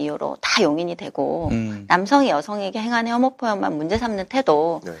미러링이라는 이유로 다 용인이 되고 남성이 여성에게 행하는 혐오 표현만 문제 삼는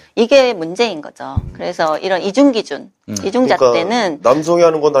태도 이게 문제인 거죠. 그래서 이런 이중기준, 이중잣대는 남성이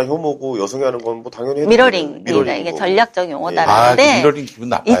하는 건 다 혐오고 여성이 하는 건 뭐 당연히 미러링입니다. 이게 전략적 용어다라는데 미러링 기분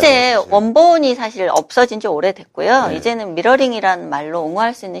나빠요. 이제 원본이 사실 없어진 지 오래됐고요. 이제는 미러링이라는 말로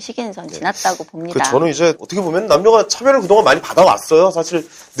옹호할 수 있는 시기는 전 지났다고 봅니다. 저는 이제 어떻게 보면 남녀가 차별을 그동안 많이 받아왔어요. 사실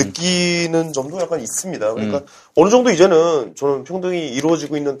느끼는 점도 약간 있습니다. 그러니까 어느 정도 이제는 저는 평등이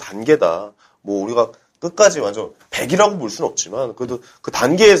이루어지고 있는 단계다. 뭐 우리가 끝까지 완전 100이라고 볼 수는 없지만 그래도 그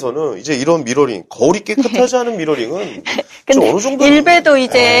단계에서는 이제 이런 미러링, 거울이 깨끗하지 않은 미러링은 좀 어느 정도 일배도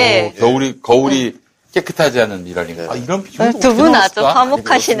이제 거울이 깨끗하지 않은 미러링. 아, 이런 비유도 두 분 아주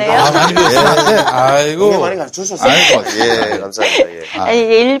화목하시네요. 아이고. 많이 가르쳐 주셨어요. 예, 감사합니다. 예. 아니,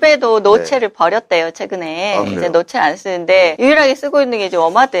 일배도 노체를 버렸대요, 최근에. 이제 노체 안 쓰는데 유일하게 쓰고 있는 게 이제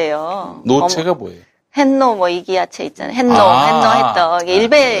워마드예요. 노체가 뭐예요? 햇노 이기야체 있잖아요. 햇노 했던 이게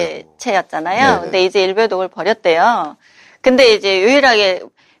일배체였잖아요. 근데 이제 일배도 그걸 버렸대요. 근데 이제 유일하게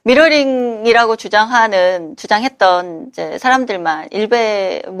미러링이라고 주장했던 이제 사람들만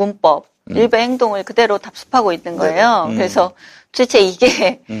일배 문법, 일배 행동을 그대로 답습하고 있는 거예요. 그래서 도대체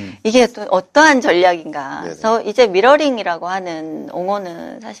이게 또 어떠한 전략인가. 그래서 이제 미러링이라고 하는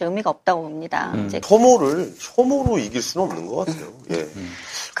옹호는 사실 의미가 없다고 봅니다. 이제 혐오로 이길 수는 없는 것 같아요. 예.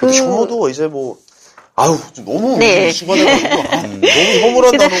 혐오도 이제 뭐 너무 심하다가지고 너무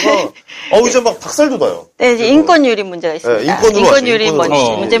혐오란 단어가 이제 막 닭살 돋아요. 네, 이제 인권유리 문제가 있습니다. 인권유리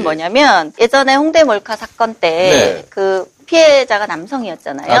문제는 뭐냐면 예전에 홍대 몰카 사건 때 그 피해자가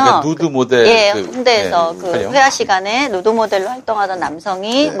남성이었잖아요. 그 누드 모델. 홍대에서 그 회화 시간에 누드 모델로 활동하던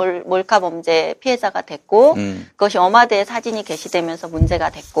남성이 몰카 범죄 피해자가 됐고 그것이 어마드에 사진이 게시되면서 문제가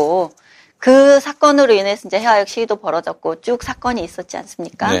됐고 그 사건으로 인해서 이제 해화역 시위도 벌어졌고 쭉 사건이 있었지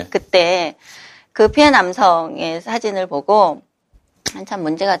않습니까? 그때 그 피해 남성의 사진을 보고 한참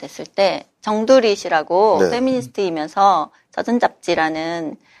문제가 됐을 때 정두리 씨라고 페미니스트이면서 젖은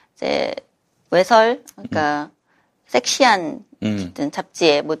잡지라는 이제 외설, 그러니까 섹시한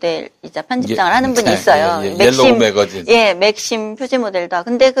잡지의 모델이자 편집장을 하는 분이 있어요. 옐로우 매거진. 맥심 표지 모델도.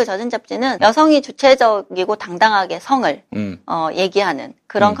 근데 그 젖은 잡지는 여성이 주체적이고 당당하게 성을 얘기하는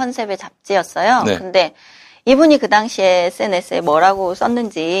그런 컨셉의 잡지였어요. 근데 이분이 그 당시에 SNS에 뭐라고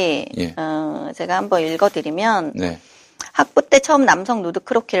썼는지 제가 한번 읽어드리면 학부 때 처음 남성 누드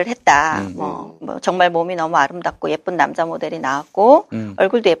크로키를 했다. 뭐 정말 몸이 너무 아름답고 예쁜 남자 모델이 나왔고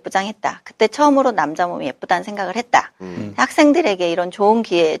얼굴도 예쁘장했다. 그때 처음으로 남자 몸이 예쁘다는 생각을 했다. 학생들에게 이런 좋은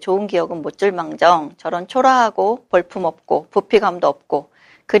기회, 좋은 기억은 못 줄망정 저런 초라하고 볼품없고 부피감도 없고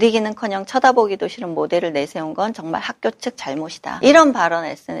그리기는커녕 쳐다보기도 싫은 모델을 내세운 건 정말 학교 측 잘못이다. 이런 발언을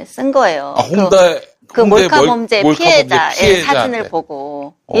SNS에 쓴 거예요. 그 몰카범죄 피해자의 사진을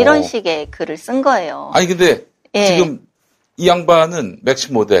보고 이런 식의 글을 쓴 거예요. 아니 근데 지금 이 양반은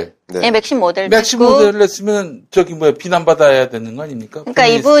맥심 모델. 네, 맥심 모델. 맥심 모델을 했으면 저기 비난받아야 되는 거 아닙니까? 그러니까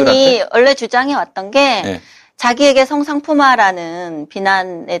이분이 원래 주장해 왔던 게 자기에게 성상품화라는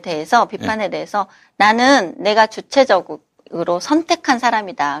비판에 대해서 나는 내가 주체적으로 선택한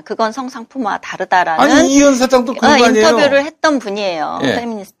사람이다. 그건 성상품화 다르다라는. 아니 이현 사장도 그런 거 아니에요? 인터뷰를 했던 분이에요.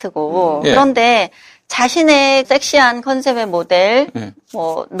 페미니스트고. 그런데 자신의 섹시한 컨셉의 모델,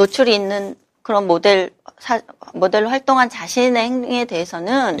 뭐 노출이 있는 그런 모델로 활동한 자신의 행위에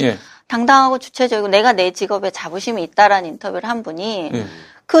대해서는 당당하고 주체적이고 내가 내 직업에 자부심이 있다라는 인터뷰를 한 분이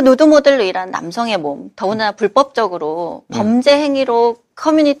그 누드 모델로 일하는 남성의 몸, 더구나 불법적으로 범죄 행위로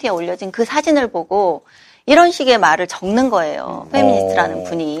커뮤니티에 올려진 그 사진을 보고 이런 식의 말을 적는 거예요. 페미니스트라는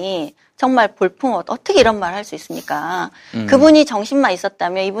분이. 정말 볼품없 어떻게 이런 말을 할 수 있습니까? 그분이 정신만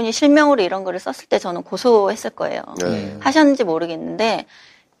있었다면 이분이 실명으로 이런 거를 썼을 때 저는 고소했을 거예요. 하셨는지 모르겠는데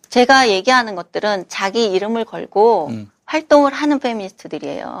제가 얘기하는 것들은 자기 이름을 걸고 활동을 하는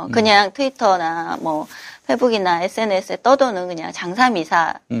페미니스트들이에요. 그냥 트위터나 뭐 페북이나 SNS에 떠도는 그냥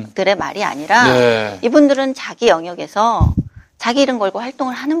장사미사들의 말이 아니라 이분들은 자기 영역에서 자기 이름 걸고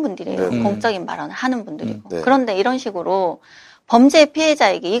활동을 하는 분들이에요. 공적인 발언을 하는 분들이고. 그런데 이런 식으로 범죄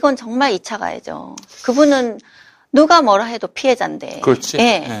피해자에게 이건 정말 2차 가해죠. 그분은 누가 뭐라 해도 피해자인데. 그렇지.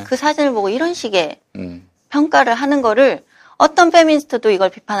 그 사진을 보고 이런 식의 평가를 하는 거를 어떤 페미니스트도 이걸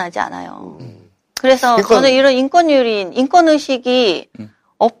비판하지 않아요. 그래서 저는 이런 인권의식이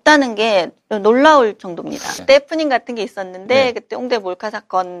없다는 게 놀라울 정도입니다. 그때 해프닝 같은 게 있었는데 그때 홍대 몰카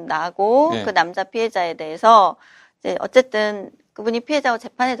사건 나고 그 남자 피해자에 대해서 이제 어쨌든 그분이 피해자고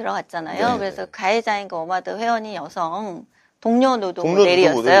재판에 들어갔잖아요. 그래서 가해자인 그 어마드 회원이 여성 동료 노동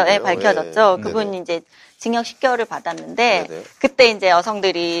모델이었어요. 밝혀졌죠. 그분이 이제 징역 10개월을 받았는데 그때 이제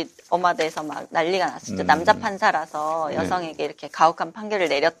여성들이 어마드에서 막 난리가 났었죠. 남자 판사라서 여성에게 이렇게 가혹한 판결을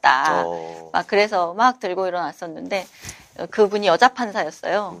내렸다. 막 그래서 막 들고 일어났었는데 그분이 여자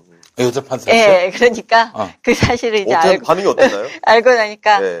판사였어요. 여자 판사였어요? 그러니까 그 사실을 이제 반응이 어땠나요? 알고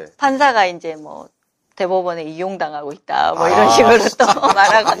나니까 판사가 이제 뭐 대법원에 이용당하고 있다. 뭐 이런 식으로 또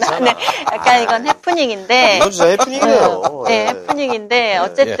말하거나. 네, 약간 이건 해프닝인데. 이건 진짜 해프닝이에요. 해프닝인데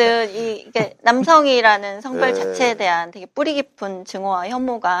어쨌든 이게 남성이라는 성별 자체에 대한 되게 뿌리 깊은 증오와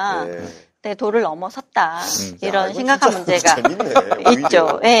혐오가 되게 도를 넘어섰다. 이런 심각한 문제가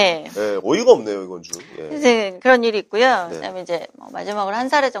있죠. 어이가 없네요, 이건 좀. 이제 그런 일이 있고요. 그다음에 이제 마지막으로 한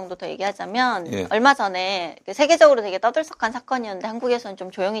사례 정도 더 얘기하자면 얼마 전에 세계적으로 되게 떠들썩한 사건이었는데 한국에서는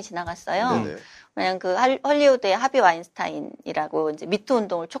좀 조용히 지나갔어요. 왜냐면 그 헐리우드의 하비 와인스타인이라고 이제 미투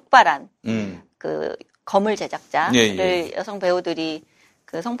운동을 촉발한 그 거물 제작자를 여성 배우들이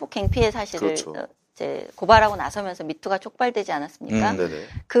그 성폭행 피해 사실을 이제 고발하고 나서면서 미투가 촉발되지 않았습니까?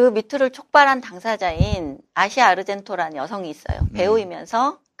 그 미투를 촉발한 당사자인 아시아 아르젠토라는 여성이 있어요.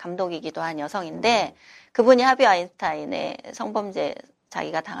 배우이면서 감독이기도 한 여성인데 그분이 하비 와인스타인의 성범죄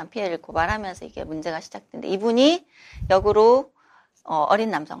자기가 당한 피해를 고발하면서 이게 문제가 시작됐는데 이분이 역으로 어린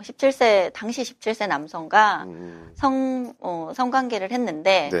남성, 당시 17세 남성과 성관계를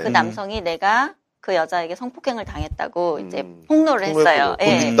했는데 그 남성이 내가 그 여자에게 성폭행을 당했다고 이제 폭로를 했어요.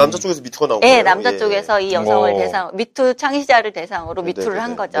 남자 쪽에서 미투가 나온 거예요? 남자 쪽에서 이 여성을 미투 창시자를 대상으로 미투를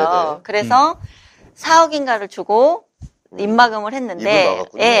한 거죠. 그래서 4억인가를 주고 입막음을 했는데,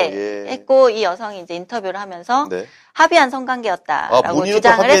 했고 이 여성이 이제 인터뷰를 하면서 합의한 성관계였다라고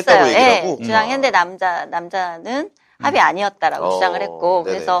주장을 했어요. 주장했는데 남자는 합의 아니었다라고 주장을 했고,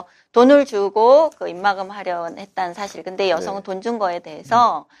 그래서 돈을 주고 그 입막음하려 했다는 사실. 근데 이 여성은 돈 준 거에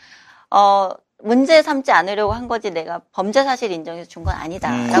대해서 문제 삼지 않으려고 한 거지 내가 범죄 사실 인정해서 준 건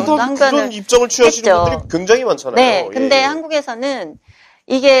아니다라고 또 항변을 그런 입장을 취하시는 했죠. 분들이 굉장히 많잖아요. 네, 근데 한국에서는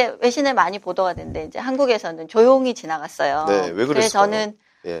이게 외신에 많이 보도가 됐는데 이제 한국에서는 조용히 지나갔어요. 네, 왜 그랬어요? 그래서 저는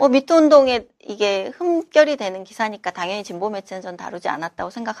미투 운동에 이게 흠결이 되는 기사니까 당연히 진보 매체는 전 다루지 않았다고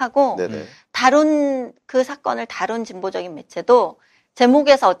생각하고 그 사건을 다룬 진보적인 매체도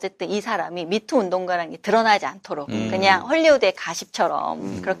제목에서 어쨌든 이 사람이 미투 운동가라는 게 드러나지 않도록 그냥 헐리우드의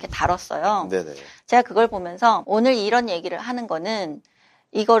가십처럼 그렇게 다뤘어요. 제가 그걸 보면서 오늘 이런 얘기를 하는 거는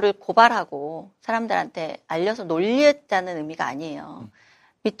이거를 고발하고 사람들한테 알려서 놀리자는 의미가 아니에요.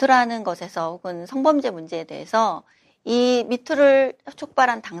 미투라는 것에서 혹은 성범죄 문제에 대해서 이 미투를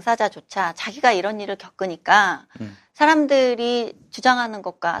촉발한 당사자조차 자기가 이런 일을 겪으니까 사람들이 주장하는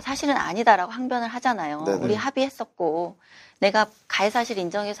것과 사실은 아니다라고 항변을 하잖아요. 네네. 우리 합의했었고 내가 가해 사실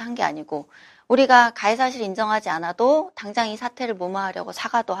인정해서 한 게 아니고 우리가 가해 사실 인정하지 않아도 당장 이 사태를 무마하려고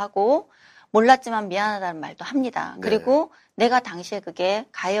사과도 하고 몰랐지만 미안하다는 말도 합니다. 네. 그리고 내가 당시에 그게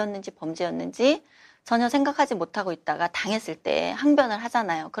가해였는지 범죄였는지 전혀 생각하지 못하고 있다가 당했을 때 항변을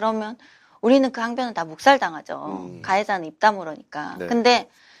하잖아요. 그러면 우리는 그 항변은 다 묵살당하죠. 가해자는 입 다물으니까. 네. 근데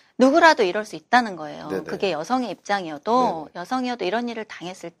누구라도 이럴 수 있다는 거예요. 네네. 그게 여성의 입장이어도 여성이어도 이런 일을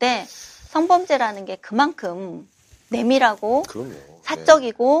당했을 때 성범죄라는 게 그만큼 내밀하고 그럼요.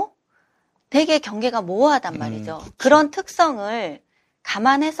 사적이고 되게 경계가 모호하단 말이죠. 그렇죠. 그런 특성을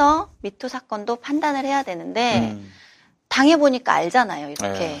감안해서 미투 사건도 판단을 해야 되는데 당해보니까 알잖아요.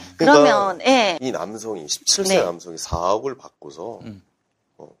 이렇게. 그러면 그러니까 이 남성이 17세 남성이 4억을 받고서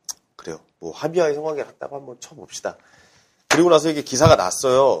그래요. 뭐 합의하에 성관계를 했다고 한번 쳐봅시다. 그리고 나서 이게 기사가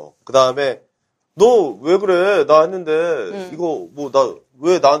났어요. 그 다음에 너 왜 그래? 나 했는데 이거 뭐 나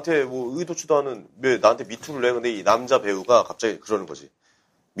왜 나한테 뭐 의도치도 않은 왜 나한테 미투를 내? 근데 이 남자 배우가 갑자기 그러는 거지.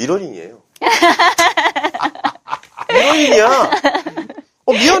 미러링이에요. 미러링이야.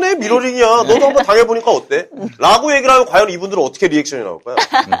 미안해 미러링이야. 너도 한번 당해보니까 어때? 라고 얘기를 하면 과연 이분들은 어떻게 리액션이 나올까요?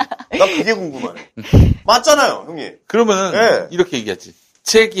 난 그게 궁금하네. 맞잖아요, 형님. 그러면은 이렇게 얘기하지.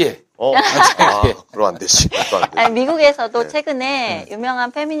 제기해. 그럼 안 되지. 아니, 미국에서도 최근에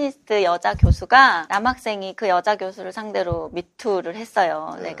유명한 페미니스트 여자 교수가 남학생이 그 여자 교수를 상대로 미투를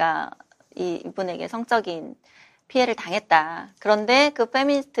했어요. 내가 이분에게 성적인 피해를 당했다. 그런데 그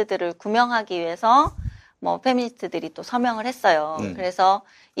페미니스트들을 구명하기 위해서 뭐 페미니스트들이 또 서명을 했어요. 그래서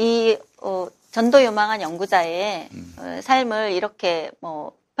이 전도 유망한 연구자의 삶을 이렇게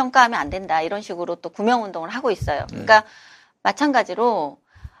뭐 평가하면 안 된다. 이런 식으로 또 구명 운동을 하고 있어요. 그러니까 마찬가지로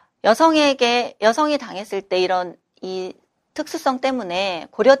여성이 당했을 때 이런 이 특수성 때문에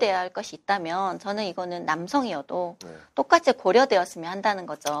고려돼야 할 것이 있다면 저는 이거는 남성이어도 똑같이 고려되었으면 한다는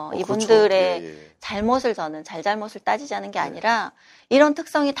거죠. 이분들의 그렇죠. 잘못을 저는 잘잘못을 따지자는 게 아니라 이런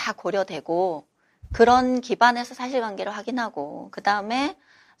특성이 다 고려되고 그런 기반에서 사실관계를 확인하고 그 다음에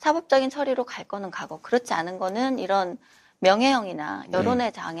사법적인 처리로 갈 거는 가고 그렇지 않은 거는 이런 명예형이나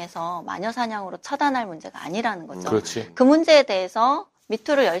여론의 장에서 마녀사냥으로 처단할 문제가 아니라는 거죠. 그렇지. 그 문제에 대해서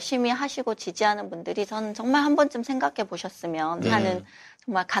미투를 열심히 하시고 지지하는 분들이 저는 정말 한 번쯤 생각해 보셨으면 하는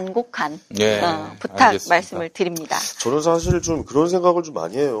정말 간곡한 부탁 알겠습니다. 말씀을 드립니다. 저는 사실 좀 그런 생각을 좀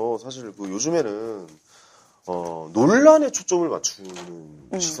많이 해요. 사실 그 요즘에는 논란에 초점을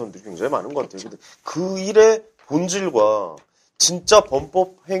맞추는 시선들이 굉장히 많은 것 같아요. 근데 그 일의 본질과 진짜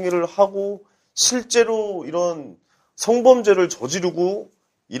범법 행위를 하고 실제로 이런 성범죄를 저지르고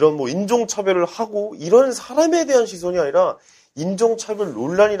이런 뭐 인종차별을 하고 이런 사람에 대한 시선이 아니라 인종차별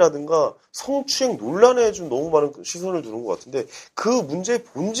논란이라든가 성추행 논란에 좀 너무 많은 시선을 두는 것 같은데 그 문제의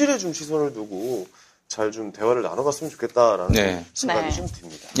본질에 좀 시선을 두고 잘 좀 대화를 나눠봤으면 좋겠다라는 생각이 좀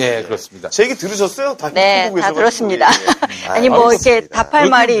듭니다. 네, 그렇습니다. 제 얘기 들으셨어요? 다 네, 다 들었습니다. 아니 뭐 이렇게 답할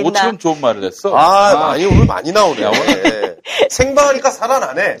말이 있나? 모처럼 좋은 말을 했어. 오늘 많이 나오네요. 생방하니까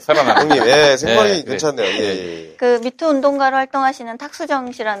살아나네. 형님, 생방이 괜찮네요. 그 미투 운동가로 활동하시는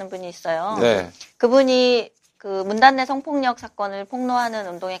탁수정 씨라는 분이 있어요. 그분이 그 문단내 성폭력 사건을 폭로하는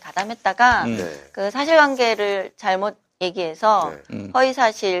운동에 가담했다가 그 사실관계를 잘못 얘기해서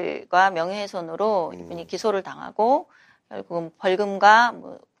허위사실과 명예훼손으로 이분이 기소를 당하고 결국은 벌금과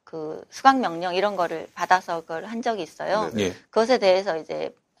뭐 그 수강명령 이런 거를 받아서 그걸 한 적이 있어요. 그것에 대해서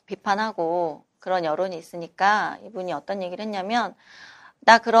이제 비판하고 그런 여론이 있으니까 이분이 어떤 얘기를 했냐면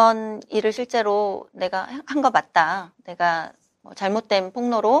나 그런 일을 실제로 내가 한 거 맞다. 내가 뭐 잘못된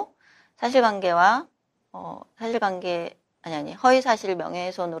폭로로 사실관계와 허위사실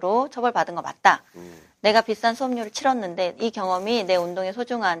명예훼손으로 처벌받은 거 맞다. 내가 비싼 수업료를 치렀는데 이 경험이 내 운동의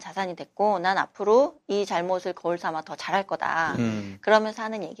소중한 자산이 됐고 난 앞으로 이 잘못을 거울 삼아 더 잘할 거다. 그러면서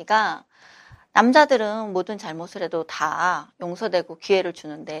하는 얘기가 남자들은 모든 잘못을 해도 다 용서되고 기회를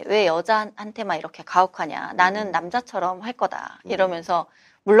주는데 왜 여자한테만 이렇게 가혹하냐. 나는 남자처럼 할 거다. 이러면서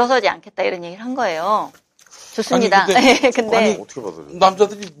물러서지 않겠다 이런 얘기를 한 거예요. 좋습니다. 근데 어떻게 받아요?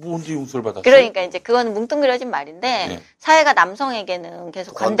 남자들이 뭔지 용서를 받았어요? 그러니까 이제 그건 뭉뚱그려진 말인데 사회가 남성에게는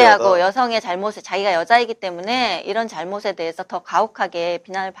계속 관대하고 여성의 잘못을 자기가 여자이기 때문에 이런 잘못에 대해서 더 가혹하게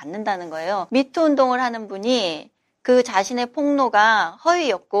비난을 받는다는 거예요. 미투 운동을 하는 분이 그 자신의 폭로가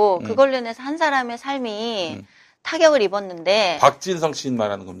허위였고 그걸로 인해서 한 사람의 삶이 타격을 입었는데 박진성 시인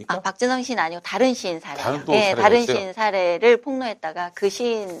말하는 겁니까? 박진성 시인 아니고 다른 시인 사례예요. 다른 다른 시인 사례를 폭로했다가 그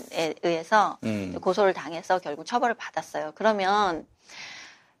시인에 의해서 고소를 당해서 결국 처벌을 받았어요. 그러면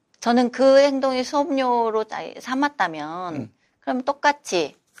저는 그 행동이 수업료로 삼았다면 그럼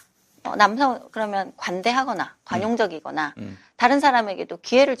똑같이 남성 그러면 관대하거나 관용적이거나 다른 사람에게도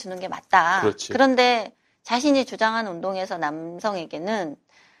기회를 주는 게 맞다. 그렇지. 그런데 자신이 주장하는 운동에서 남성에게는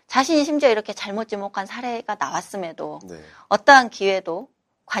자신이 심지어 이렇게 잘못 지목한 사례가 나왔음에도 어떠한 기회도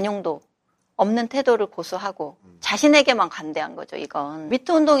관용도 없는 태도를 고수하고 자신에게만 관대한 거죠. 이건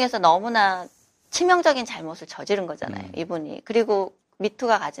미투 운동에서 너무나 치명적인 잘못을 저지른 거잖아요. 이분이. 그리고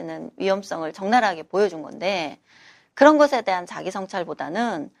미투가 가지는 위험성을 적나라하게 보여준 건데 그런 것에 대한 자기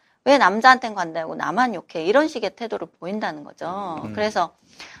성찰보다는 왜 남자한테는 관대하고 나만 욕해 이런 식의 태도를 보인다는 거죠. 그래서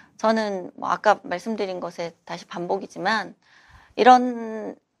저는 뭐 아까 말씀드린 것에 다시 반복이지만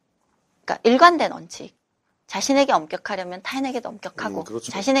이런 그러니까 일관된 원칙 자신에게 엄격하려면 타인에게도 엄격하고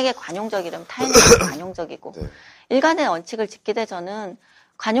그렇죠. 자신에게 관용적이려면 타인에게도 관용적이고 일관된 원칙을 지키되 저는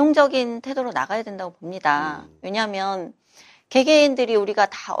관용적인 태도로 나가야 된다고 봅니다. 왜냐하면 개개인들이 우리가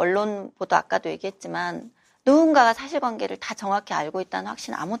다 언론 보도 아까도 얘기했지만 누군가가 사실관계를 다 정확히 알고 있다는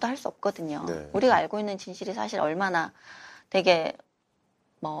확신 아무도 할 수 없거든요. 우리가 알고 있는 진실이 사실 얼마나 되게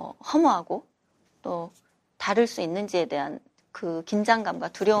뭐 허무하고 또 다를 수 있는지에 대한 그 긴장감과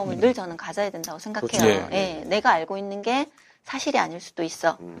두려움을 늘 저는 가져야 된다고 생각해요. 예, 내가 알고 있는 게 사실이 아닐 수도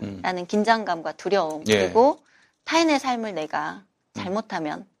있어 라는 긴장감과 두려움 그리고 타인의 삶을 내가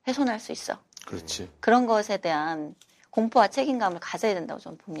잘못하면 훼손할 수 있어. 그렇지. 그런 것에 대한 공포와 책임감을 가져야 된다고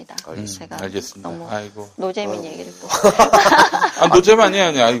저는 봅니다. 제가 알겠습니다. 너무 아이고. 노재민 얘기를 또. 노재민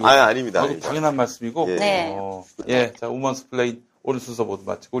아니에요. 아닙니다. 당연한 말씀이고. 네. 자, 우먼스플레인 오늘 순서 모두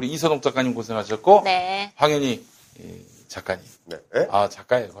마치고 우리 이선옥 작가님 고생하셨고. 네. 황현희 작가님.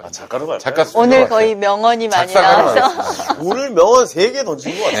 작가예요. 작가로 갈까요? 작가 오늘 거의 명언이 많이 나와서. 오늘 명언 3개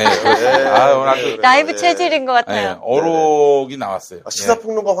던진 것 같아요. 오늘 라이브 체질인 것 같아요. 어록이 나왔어요.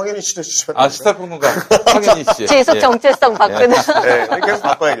 시사평론가 황현희 씨도 해주시면. 시사평론가 황현희 씨. 계속 정체성 바꾸는. 계속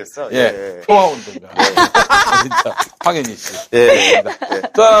바꿔야겠어. 평화운동가. 진짜 황현희 씨.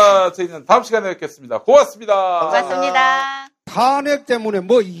 자, 저희는 다음 시간에 뵙겠습니다. 고맙습니다. 고맙습니다. 탄핵 때문에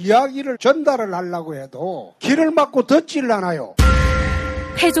뭐 이야기를 전달을 하려고 해도 길을 막고 듣질 않아요.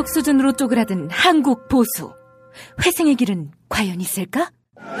 회족 수준으로 쪼그라든 한국 보수. 회생의 길은 과연 있을까?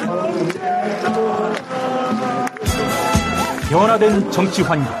 변화된 정치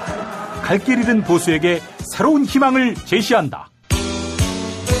환경. 갈 길 잃은 보수에게 새로운 희망을 제시한다.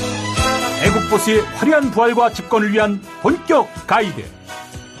 애국 보수의 화려한 부활과 집권을 위한 본격 가이드.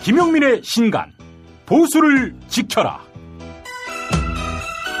 김용민의 신간. 보수를 지켜라.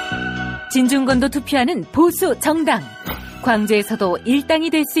 진중권도 투표하는 보수 정당. 광주에서도 일당이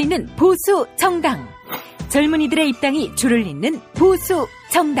될 수 있는 보수 정당. 젊은이들의 입당이 줄을 잇는 보수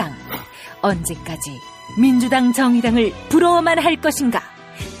정당. 언제까지 민주당 정의당을 부러워만 할 것인가?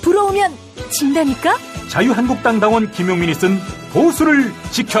 부러우면 진다니까? 자유한국당 당원 김용민이 쓴 보수를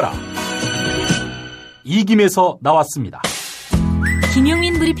지켜라. 이김에서 나왔습니다.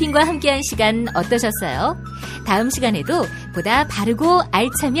 김용민 브리핑과 함께한 시간 어떠셨어요? 다음 시간에도 보다 바르고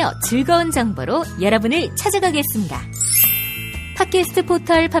알차며 즐거운 정보로 여러분을 찾아가겠습니다. 팟캐스트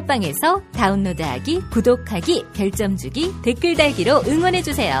포털 팟빵에서 다운로드하기, 구독하기, 별점 주기, 댓글 달기로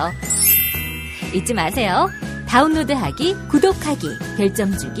응원해주세요. 잊지 마세요. 다운로드하기, 구독하기,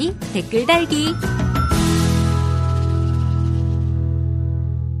 별점 주기, 댓글 달기.